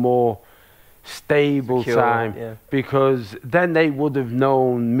up in a more stable time, because then they would have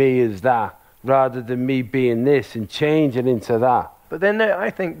known me as that rather than me being this and changing into that. But then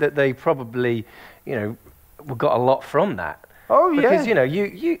I think that they probably, got a lot from that. Oh, yeah. Because,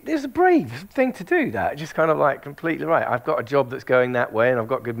 you there's a brave thing to do that. Just kind of like completely right. I've got a job that's going that way, and I've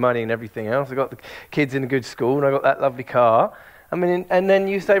got good money and everything else. I've got the kids in a good school, and I've got that lovely car. I mean, and then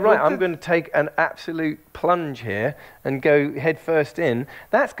you say, right, I'm going to take an absolute plunge here and go head first in.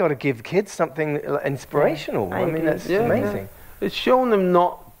 That's got to give kids something inspirational. I mean, that's amazing. Yeah. It's showing them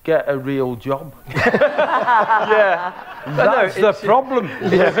not get a real job. That's the problem.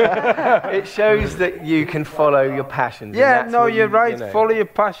 It shows that you can follow your passions. Yeah, no, you're right. Follow your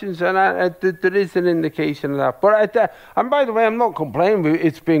passions, and there is an indication of that. But and by the way, I'm not complaining.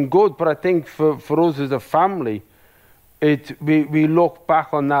 It's been good, but I think for us as a family, we look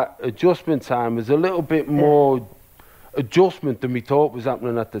back on that adjustment time as a little bit more adjustment than we thought was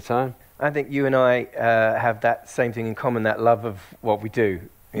happening at the time. I think you and I have that same thing in common, that love of what we do.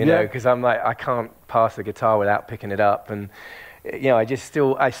 You know, because I'm like, I can't pass the guitar without picking it up, and I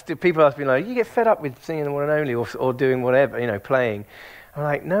still people ask me like, you get fed up with singing the one and only or doing whatever, playing. I'm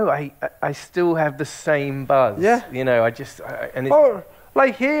like, no, I still have the same buzz. Yeah. Or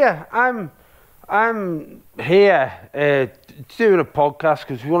like here, I'm here doing a podcast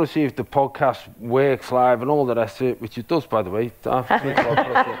because we want to see if the podcast works live and all the rest of it, which it does, by the way. Half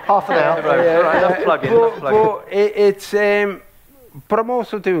an hour. But I'm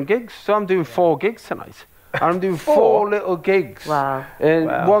also doing gigs, so I'm doing 4 gigs tonight. And I'm doing 4 little gigs. Wow. And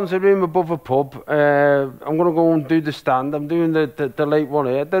one's a room above a pub. I'm going to go and do the stand. I'm doing the late one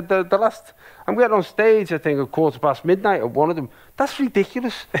here. The last... I'm getting on stage, I think, at midnight at one of them. That's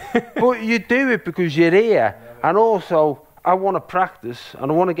ridiculous. But you do it because you're here. And also, I want to practice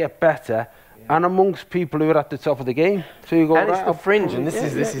and I want to get better. And amongst people who are at the top of the game. So you go, and it's the Fringe, and this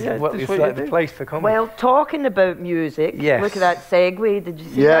is what it's like the place for comedy. Well, talking about music, look at that segue. Did you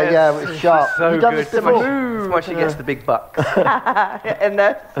see that? Yeah, it was sharp. So You've done good. this before. That's why she gets the big bucks. And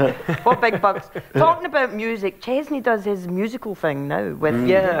what big bucks? Talking about music, Chesney does his musical thing now. With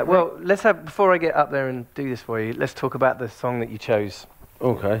well, let's have, before I get up there and do this for you, let's talk about the song that you chose.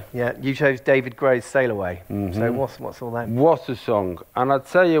 Okay. Yeah, you chose David Gray's Sail Away. So what's all that? What a song. And I'll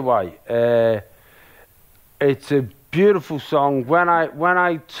tell you why. It's a beautiful song. When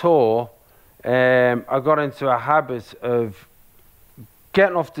I tour, I got into a habit of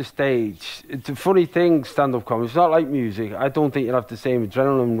getting off the stage. It's a funny thing, stand-up comedy. It's not like music. I don't think you have the same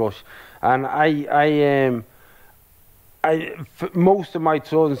adrenaline rush. And for most of my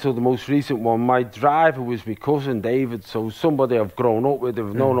tours until the most recent one, my driver was my cousin David, so somebody I've grown up with,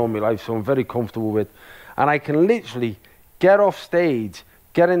 I've known all my life, so I'm very comfortable with. And I can literally get off stage,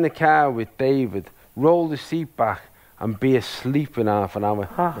 get in the car with David, roll the seat back, and be asleep in half an hour.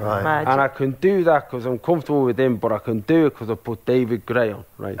 Right. And I can do that because I'm comfortable with him, but I can do it because I put David Gray on,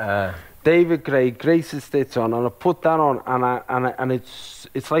 right? David Gray, Grace's Stitch on, and I put that on, and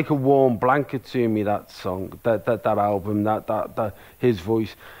it's like a warm blanket to me, that song, that album, that his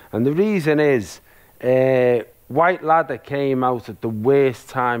voice. And the reason is, White Ladder came out at the worst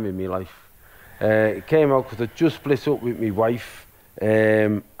time in my life. It came out because I just split up with my wife,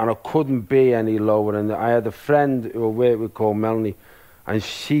 and I couldn't be any lower. And I had a friend who I worked with called Melanie, and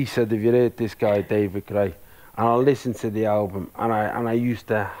she said, "Have you heard this guy, David Gray?" And I listened to the album, and I used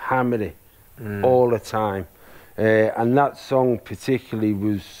to hammer it all the time. And that song particularly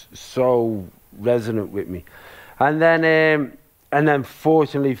was so resonant with me. And then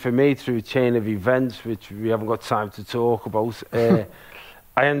fortunately for me, through a chain of events, which we haven't got time to talk about, I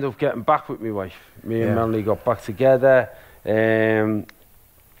ended up getting back with my wife. Me and Melanie got back together, and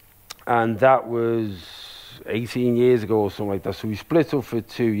that was 18 years ago or something like that. So we split up for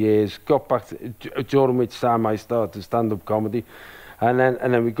 2 years, got back during which time I started stand-up comedy, and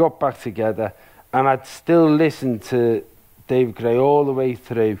then we got back together, and I'd still listen to David Gray all the way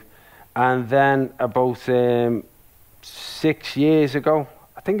through. And then about 6 years ago,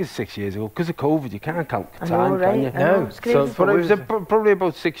 I think it's 6 years ago, because of COVID, you can't count time, can you? No, it's crazy. But it was probably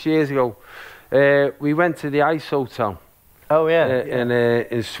about 6 years ago. We went to the Ice Hotel. Oh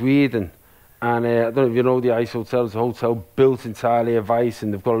in Sweden. And I don't know if you know the Ice Hotel. It's a hotel built entirely of ice,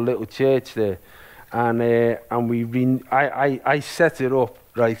 and they've got a little church there. And I set it up,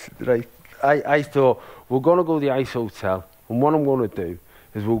 right. I thought, we're going to go to the Ice Hotel, and what I'm going to do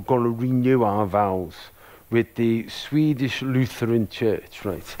is we're going to renew our vows with the Swedish Lutheran Church,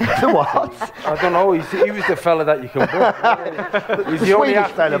 right? The what? I don't know, he was the fella that you can book. He's the only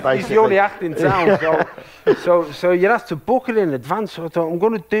act in town, so you have to book it in advance. So I thought, I'm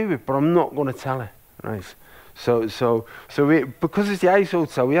going to do it, but I'm not going to tell her, right? So because it's the Ice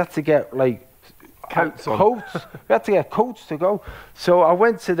Hotel, we had to get like coats. We had to get coats to go. So I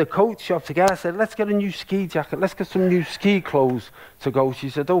went to the coat shop to get. I said, "Let's get a new ski jacket. Let's get some new ski clothes to go." She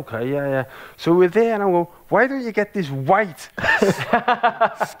said, "Okay, yeah." So we're there, and I go, "Why don't you get this white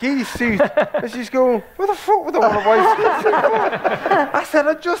ski suit?" And she's going, "What the fuck would I want a white ski suit?" I said,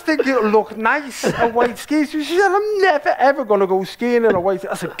 "I just think it'll look nice, a white ski suit." She said, "I'm never ever going to go skiing in a white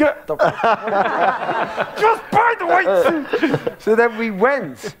suit." I said, "Get the just buy the white suit." So then we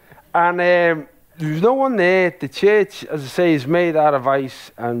went, and there was no one there. The church, as I say, is made out of ice,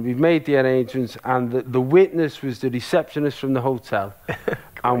 and we've made the arrangements, and the witness was the receptionist from the hotel.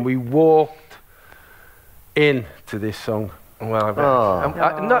 And we walked in to this song. Well, I bet.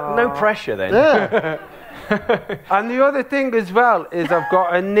 No pressure then. Yeah. And the other thing as well is I've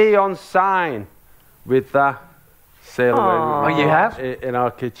got a neon sign with that Sail Away. Oh, you have? In our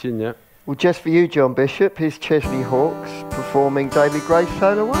kitchen, yeah. Well, just for you, John Bishop, here's Chesney Hawkes performing David Gray's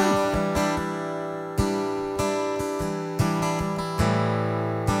Sail Away.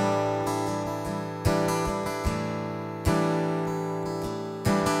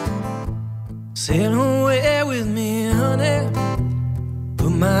 Sail away with me, honey.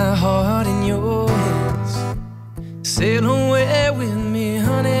 Put my heart in your hands. Sail away with me,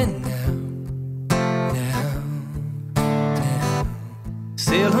 honey, now.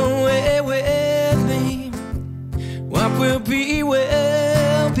 Sail away with me. What will be,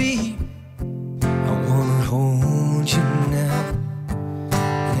 will be. I wanna hold you now.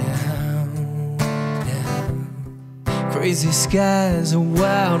 Crazy skies are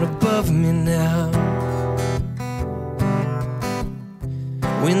wild above me now.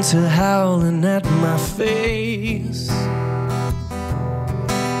 Winter howling at my face,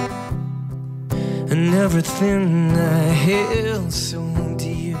 and everything I held so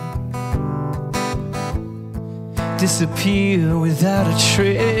dear disappear without a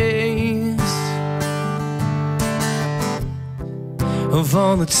trace of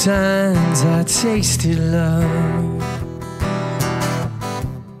all the times I tasted love,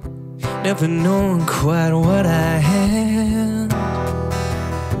 never knowing quite what I had.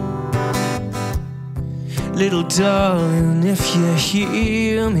 Little darling, if you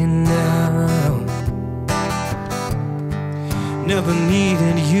hear me now, never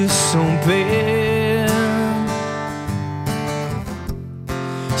needed you so bad.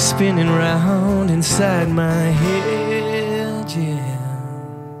 Spinning round inside my head, yeah.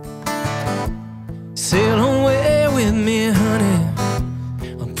 Sail away with me, honey,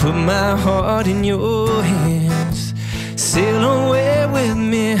 I'll put my heart in your hands. Sail away with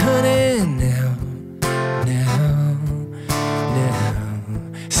me, honey, now, now,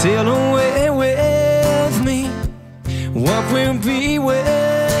 now. Sail away with me, what will be,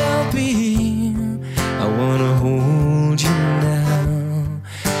 will be. I wanna hold you now,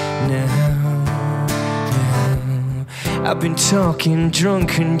 now, now. I've been talking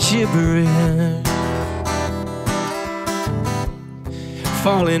drunken gibberish,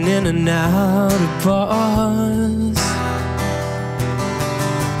 falling in and out of bars,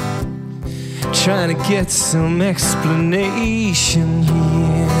 trying to get some explanation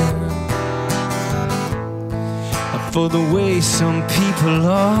here for the way some people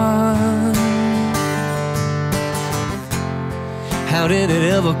are. How did it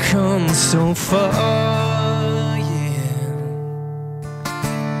ever come so far? Yeah.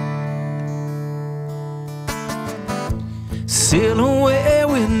 Sail away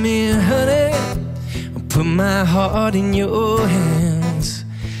with me, honey, put my heart in your hands.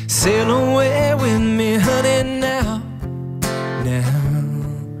 Sail away with me, honey, now, now,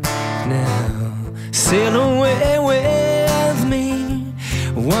 now. Sail away with me,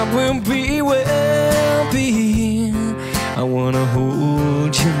 what will be, will be. I wanna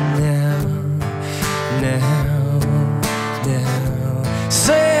hold you now, now, now.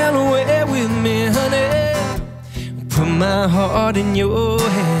 Sail away with me, honey, put my heart in your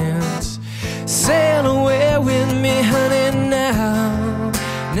hands. Sail away with me, honey, now,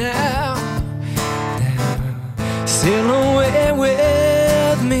 now, now. Sail away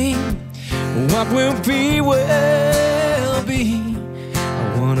with me, what will be, will be.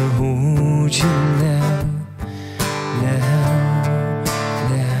 I wanna hold you now, now,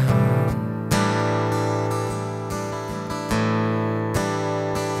 now.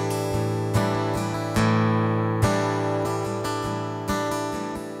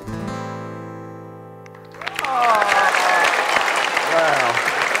 Wow.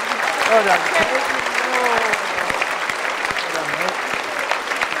 Well done.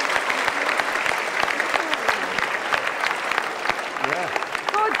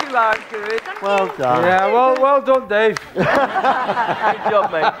 God, you are good. Well done. Yeah, well done, Dave. Good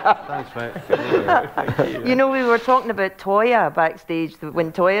job, mate. Thanks, mate. Thank you. You know, we were talking about Toya backstage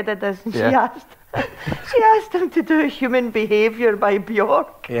when Toya did this, and Yeah. she asked him to do Human Behaviour by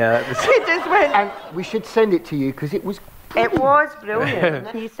Bjork. Yeah. He just went. And we should send it to you because it was. It was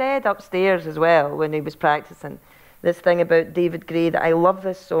brilliant. He said upstairs as well when he was practicing this thing about David Gray, that I love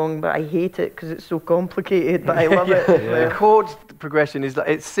this song but I hate it because it's so complicated, but I love it. The chord progression is like,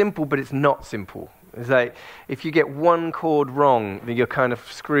 it's simple, but it's not simple. It's like if you get one chord wrong, then you're kind of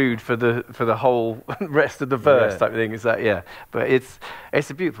screwed for the whole rest of the verse type of thing. It's like, yeah, but it's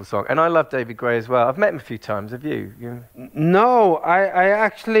a beautiful song, and I love David Gray as well. I've met him a few times. Have you? No,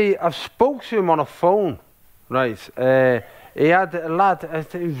 I've spoke to him on a phone, right? He had a lad, I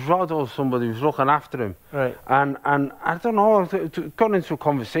think it was Rod or somebody who was looking after him, Right. and I don't know, got into a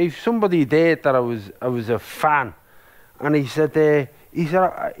conversation. Somebody there that I was a fan, and he said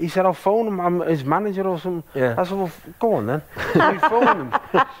I'll phone him. I'm his manager or something. Yeah. I said, well, go on then. So he phoned him,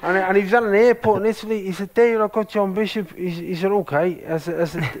 and he was at an airport in Italy. He said, Dave, I got John Bishop. He said, okay. I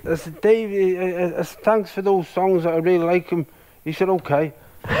said, Dave, I said, thanks for those songs. I really like them. He said, okay.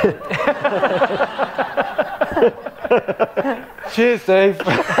 Cheers, Dave.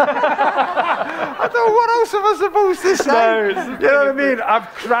 I don't know, what else am I supposed to say? You know what I mean? I've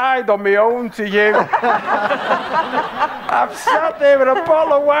cried on my own to you. I've sat there with a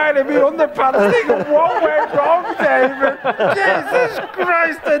bottle of wine in my underpants thinking, what went wrong, David? Jesus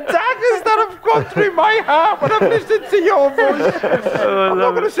Christ, the daggers that have gone through my heart when I've listened to your voice. I'm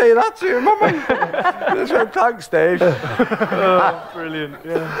not going to say that to him, am I? Thanks, Dave. Brilliant.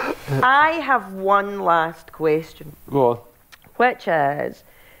 Yeah. I have one last question. Go on. Which is,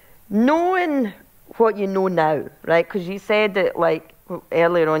 knowing what you know now, right? Because you said that, like,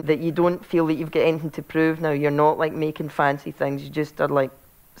 earlier on, that you don't feel that you've got anything to prove now. You're not, like, making fancy things. You just are, like,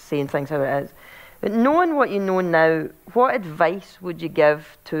 saying things how it is. But knowing what you know now, what advice would you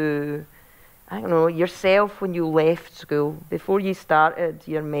give to, I don't know, yourself when you left school, before you started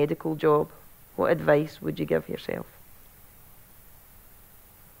your medical job? What advice would you give yourself?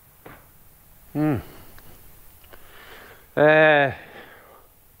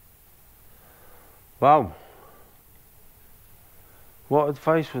 Wow. What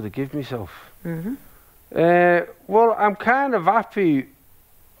advice would I give myself? Well, I'm kind of happy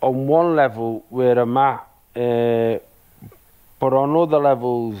on one level where I'm at, but on other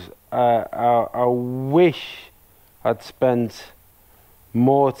levels, I wish I'd spent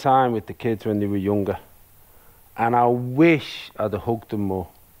more time with the kids when they were younger, and I wish I'd have hugged them more.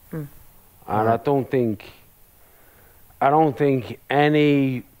 And I don't think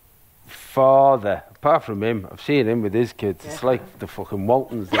any father, apart from him, I've seen him with his kids, it's like the fucking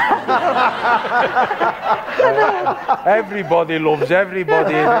Waltons. Everybody loves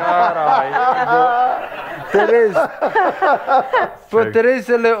everybody. All right. There is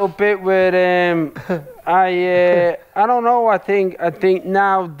a little bit where I don't know. I think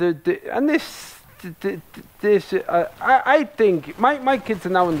now I think my kids are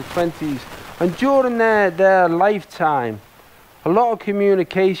now in the 20s, and during their lifetime, a lot of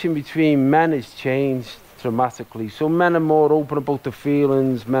communication between men has changed dramatically. So men are more open about the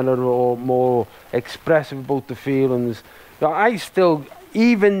feelings, men are more expressive about the feelings. Now, I still,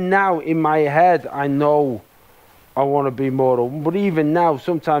 even now in my head, I know I want to be more open, but even now,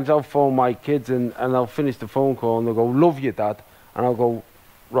 sometimes I'll phone my kids and I'll finish the phone call and they'll go, "Love you, Dad," and I'll go,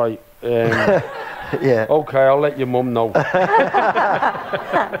 "Right, yeah, okay, I'll let your mum know."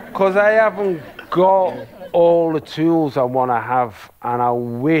 Because I haven't got all the tools I want to have, and I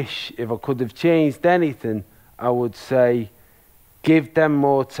wish if I could have changed anything, I would say give them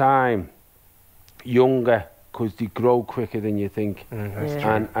more time younger, because they grow quicker than you think.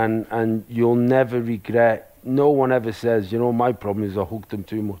 And you'll never regret. No one ever says, you know, my problem is I hugged them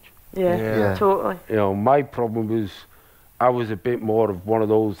too much. Yeah, totally. You know, my problem was I was a bit more of one of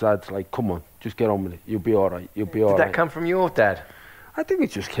those dads, like, come on, just get on with it, you'll be all right, you'll be all right. Did that come from your dad? I think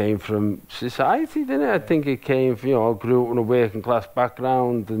it just came from society, didn't it? I think it came from, you know, I grew up in a working class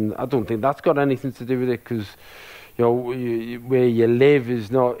background, and I don't think that's got anything to do with it, because, you know, where you live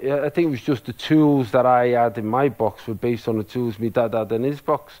is not, I think it was just the tools that I had in my box were based on the tools my dad had in his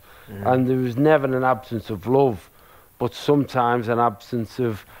box. And there was never an absence of love, but sometimes an absence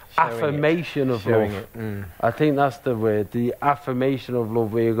of affirmation of love. I think that's the word, the affirmation of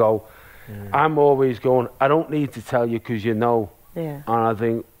love, where you go, I'm always going, I don't need to tell you because you know. And I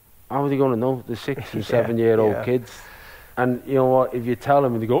think, how are they going to know? The 6 and 7 year old kids. And you know what, if you tell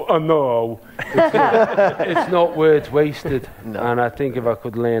them and they go, oh no, it's not words wasted. And I think if I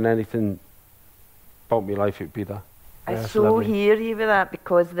could learn anything about my life, it'd be that. I so hear you with that,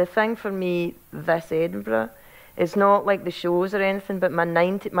 because the thing for me, this Edinburgh, is not like the shows or anything, but my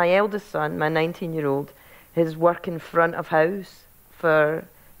eldest son, my 19-year-old, is working front of house for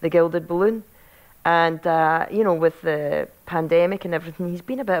the Gilded Balloon. And, you know, with the pandemic and everything, he's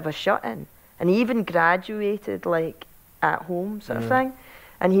been a bit of a shut-in. And he even graduated, like, at home sort of thing.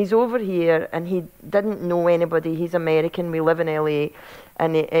 And he's over here, and he didn't know anybody. He's American, we live in LA.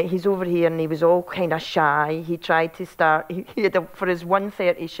 And he's over here, and he was all kind of shy. He tried to start, he had for his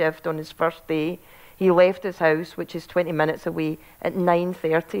 1:30 shift on his first day, he left his house, which is 20 minutes away, at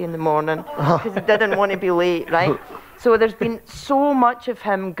 9:30 in the morning, because he didn't want to be late, right? So there's been so much of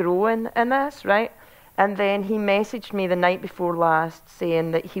him growing in this, right? And then he messaged me the night before last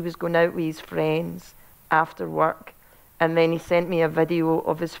saying that he was going out with his friends after work. And then he sent me a video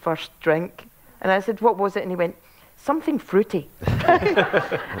of his first drink. And I said, what was it? And he went, something fruity.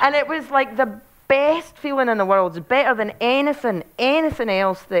 And it was like the best feeling in the world. It's better than anything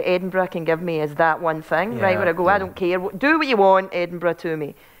else that Edinburgh can give me is that one thing, right? Where I go, I don't care. Do what you want, Edinburgh, to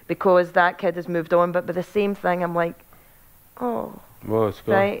me. Because that kid has moved on. But with the same thing, I'm like, oh, well, it's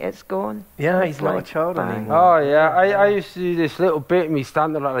gone. Right, it's gone. Yeah, it's he's not like a child bang. anymore. Oh, yeah. I used to do this little bit of me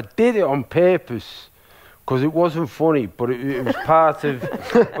standing like, I did it on purpose. Because it wasn't funny, but it was part of,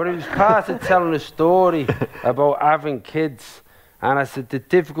 telling a story about having kids. And I said the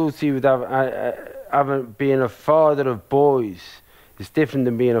difficulty with being a father of boys is different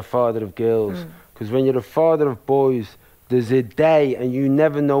than being a father of girls. Because when you're a father of boys, there's a day, and you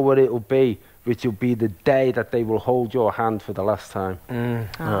never know what it'll be, which will be the day that they will hold your hand for the last time.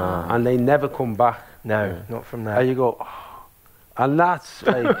 And they never come back. No, not from that. And you go, oh. And that's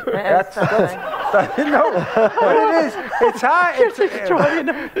like, that's no, but it is. It's hard.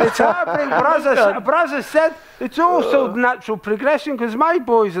 It's hard, but as I said, it's also natural progression, because my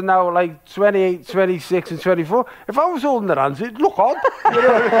boys are now like 28, 26 and 24. If I was holding their hands, it'd look odd. You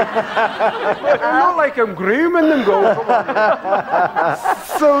know? It's not like I'm grooming them going, come on.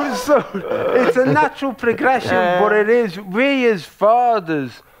 So it's a natural progression, but it is, we as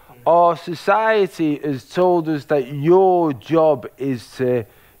fathers, our society has told us that your job is to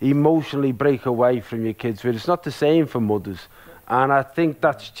emotionally break away from your kids, but it's not the same for mothers. And I think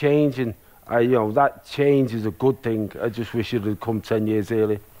that's changing. That change is a good thing. I just wish it had come 10 years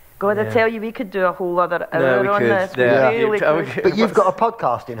earlier. God, I tell you, we could do a whole other hour on this. Yeah. We really could. But you've got a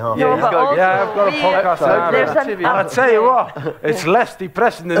podcast in half. No, but also I've got a podcast. And I tell you what, it's less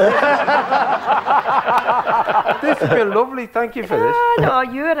depressing than this. This has been lovely. Thank you for this. No,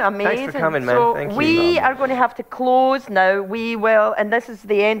 you're amazing. Thanks for coming, man. So Thank you. we are going to have to close now. We will, and this is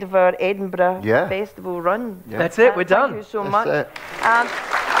the end of our Edinburgh Yeah. Festival run. Yeah. That's it. We're done. Thank you so That's much. it.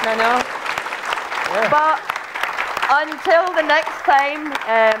 I know. But until the next time,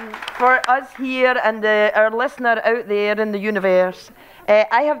 for us here and our listener out there in the universe,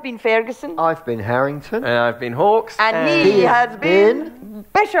 I have been Ferguson. I've been Harrington. And I've been Hawks. And he has been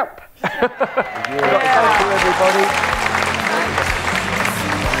Bishop. Thank you, everybody.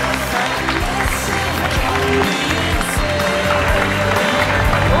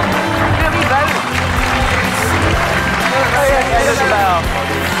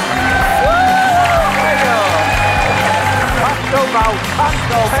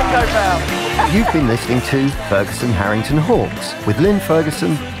 You've been listening to Ferguson Harrington Hawks with Lynn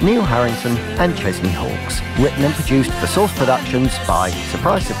Ferguson, Neil Harrington and Chesney Hawks. Written and produced for Source Productions by,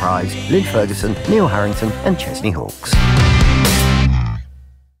 surprise, surprise, Lynn Ferguson, Neil Harrington and Chesney Hawks.